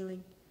their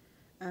healing,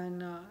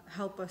 and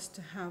help us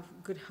to have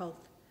good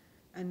health.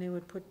 And they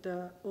would put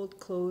the old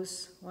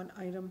clothes, one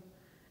item,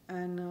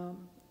 and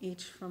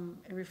each from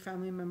every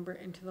family member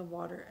into the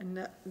water.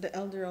 And the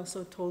elder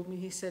also told me,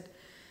 he said,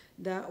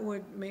 that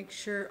would make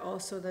sure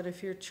also that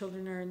if your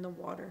children are in the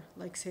water,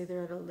 like say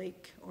they're at a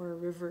lake or a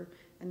river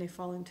and they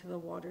fall into the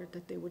water,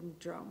 that they wouldn't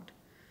drown.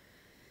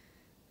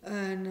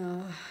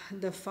 And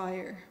the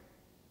fire.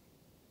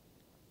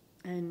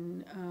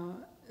 And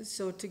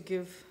so to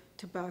give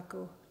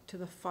tobacco to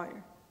the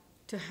fire,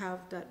 to have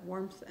that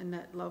warmth and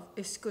that love.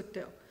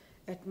 Iskuteo,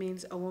 it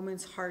means a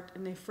woman's heart.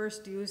 And they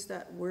first used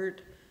that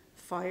word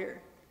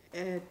fire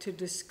to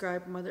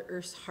describe Mother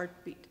Earth's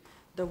heartbeat.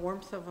 The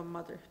warmth of a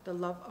mother, the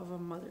love of a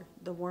mother,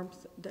 the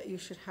warmth that you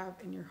should have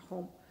in your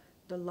home,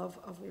 the love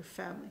of your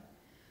family.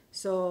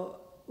 So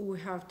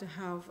we have to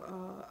have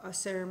a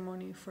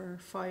ceremony for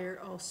fire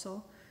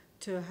also,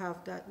 to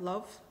have that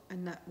love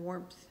and that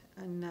warmth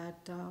and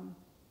that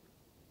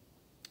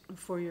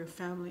for your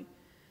family,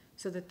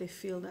 so that they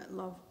feel that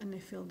love and they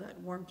feel that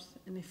warmth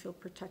and they feel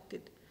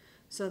protected.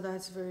 So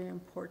that's very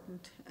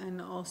important.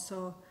 And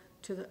also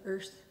to the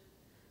earth,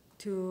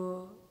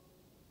 to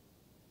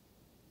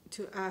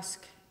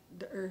ask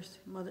the earth,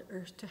 Mother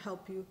Earth, to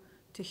help you,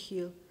 to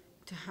heal,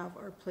 to have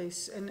our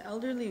place. An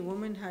elderly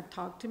woman had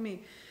talked to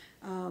me,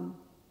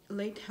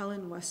 late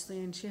Helen Wesley,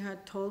 and she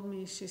had told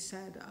me, she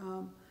said,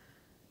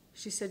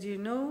 you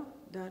know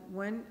that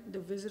when the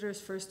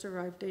visitors first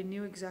arrived, they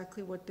knew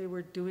exactly what they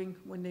were doing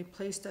when they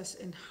placed us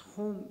in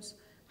homes,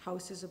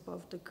 houses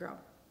above the ground.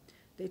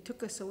 They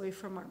took us away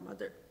from our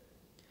mother,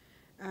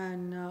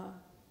 and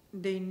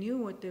they knew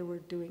what they were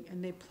doing,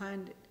 and they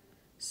planned it.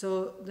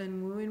 So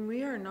then when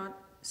we are not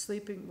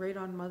sleeping right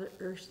on Mother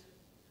Earth,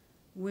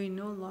 we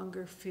no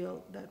longer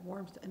feel that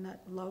warmth and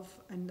that love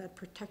and that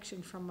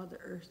protection from Mother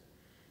Earth.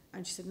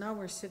 And she said, now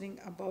we're sitting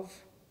above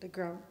the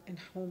ground in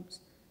homes,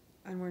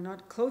 and we're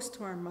not close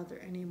to our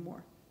mother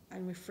anymore,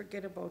 and we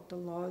forget about the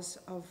laws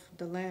of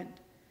the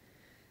land.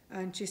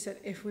 And she said,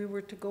 if we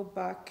were to go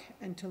back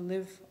and to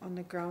live on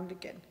the ground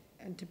again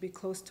and to be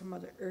close to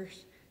Mother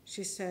Earth,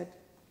 she said,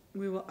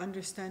 we will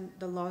understand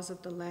the laws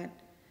of the land.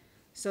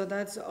 So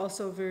that's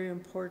also very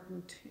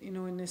important. You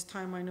know, in this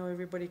time, I know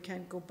everybody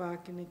can't go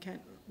back and they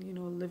can't, you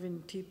know, live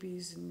in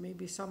teepees, and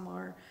maybe some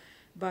are.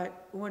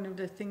 But one of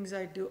the things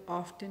I do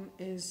often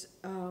is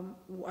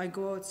I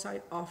go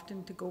outside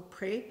often to go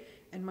pray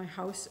in my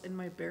house in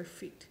my bare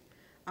feet.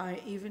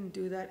 I even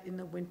do that in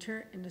the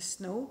winter, in the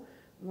snow.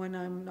 When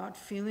I'm not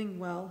feeling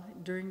well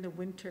during the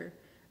winter,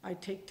 I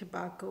take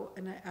tobacco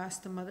and I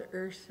ask the Mother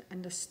Earth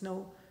and the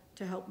snow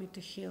to help me to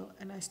heal.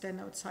 And I stand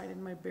outside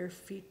in my bare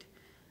feet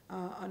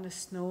on the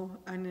snow,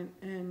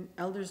 and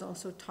elders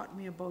also taught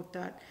me about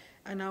that.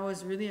 And I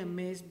was really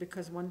amazed,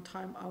 because one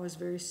time I was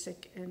very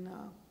sick and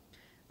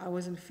I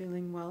wasn't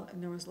feeling well,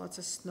 and there was lots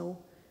of snow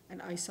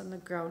and ice on the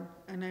ground,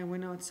 and I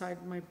went outside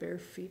in my bare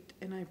feet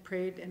and I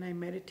prayed and I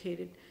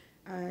meditated.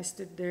 I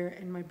stood there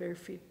in my bare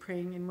feet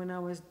praying, and when I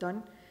was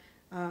done,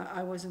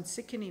 I wasn't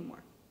sick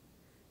anymore.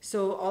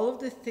 So all of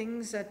the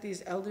things that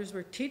these elders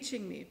were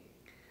teaching me,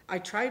 I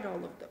tried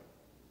all of them,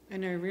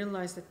 and I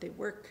realized that they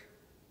work.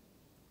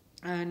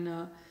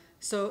 And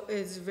so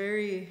it's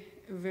very,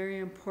 very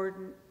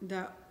important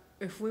that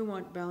if we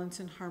want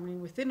balance and harmony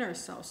within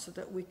ourselves, so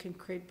that we can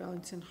create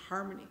balance and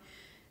harmony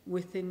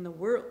within the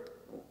world,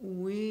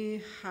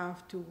 we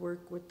have to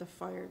work with the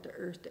fire, the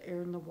earth, the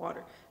air, and the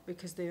water,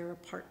 because they are a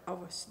part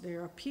of us. They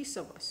are a piece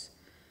of us.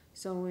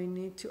 So we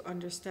need to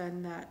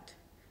understand that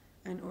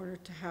in order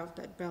to have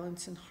that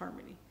balance and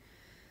harmony.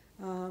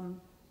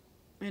 And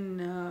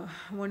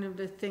one of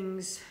the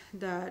things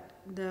that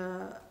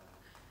the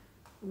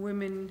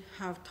women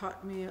have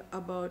taught me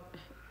about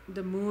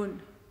the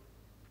moon,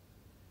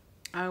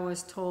 I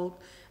was told,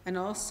 and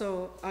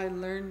also I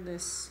learned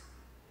this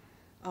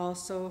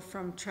also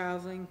from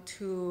traveling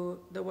to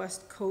the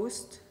West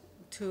Coast,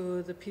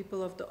 to the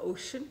people of the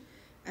ocean,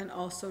 and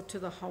also to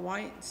the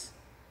Hawaiians,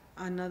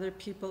 another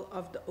people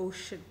of the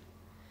ocean.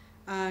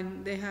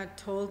 And they had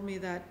told me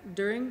that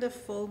during the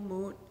full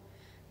moon,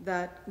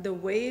 that the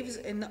waves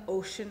in the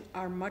ocean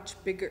are much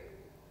bigger.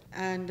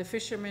 And the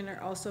fishermen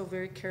are also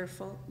very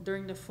careful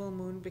during the full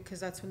moon, because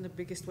that's when the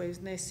biggest waves,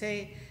 and they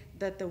say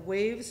that the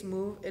waves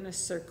move in a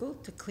circle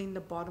to clean the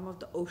bottom of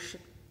the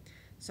ocean.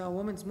 So a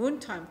woman's moon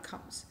time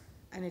comes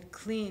and it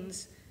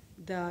cleans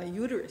the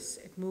uterus.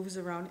 It moves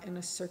around in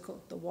a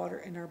circle, the water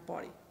in our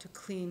body, to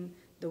clean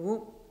the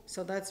womb.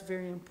 So that's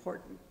very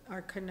important,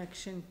 our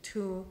connection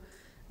to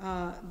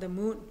the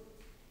moon.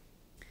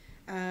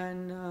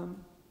 And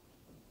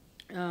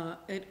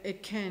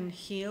it can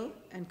heal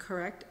and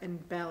correct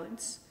and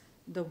balance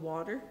the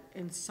water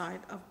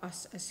inside of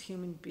us as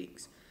human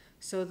beings.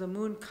 So the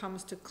moon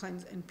comes to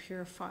cleanse and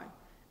purify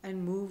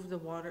and move the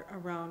water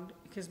around,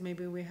 because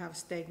maybe we have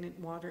stagnant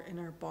water in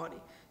our body.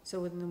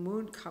 So when the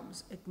moon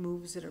comes, it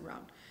moves it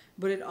around.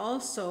 But it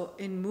also,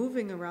 in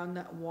moving around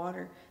that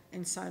water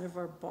inside of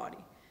our body,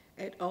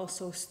 it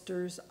also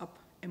stirs up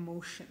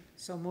emotion.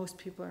 So most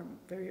people are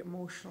very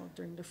emotional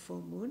during the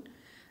full moon,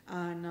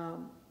 and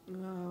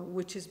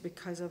which is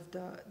because of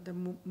the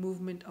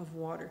movement of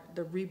water,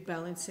 the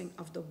rebalancing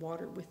of the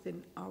water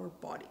within our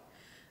body.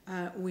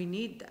 We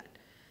need that.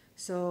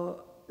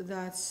 So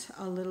that's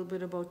a little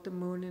bit about the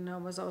moon. And I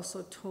was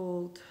also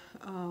told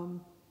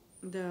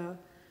the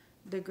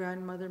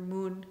grandmother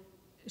moon,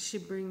 she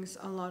brings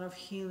a lot of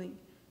healing,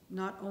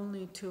 not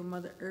only to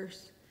Mother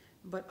Earth,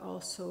 but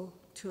also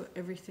to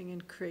everything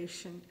in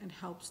creation, and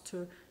helps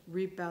to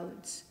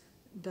rebalance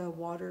the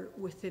water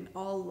within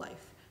all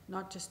life,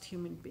 not just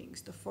human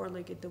beings, the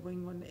four-legged, the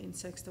winged one, the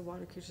insects, the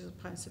water creatures, the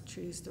plants, the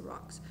trees, the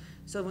rocks.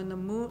 So when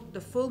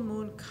the full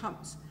moon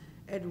comes,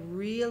 it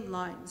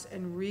realigns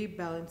and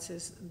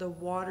rebalances the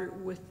water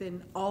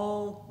within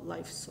all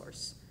life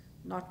source,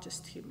 not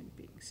just human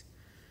beings.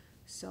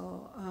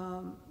 So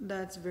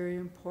that's very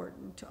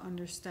important to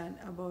understand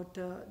about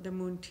the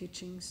moon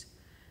teachings.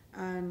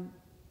 And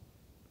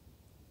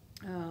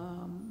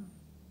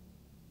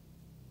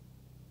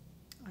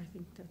I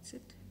think that's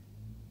it.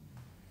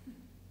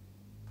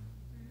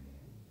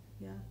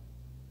 Yeah.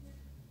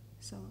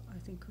 So I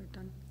think we're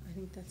done. I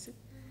think that's it.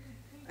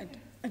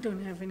 I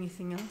don't have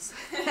anything else.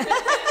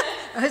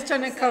 I was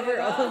trying to cover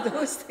all of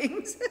those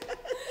things.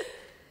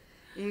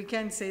 You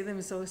can't say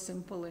them so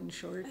simple and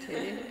short,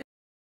 hey?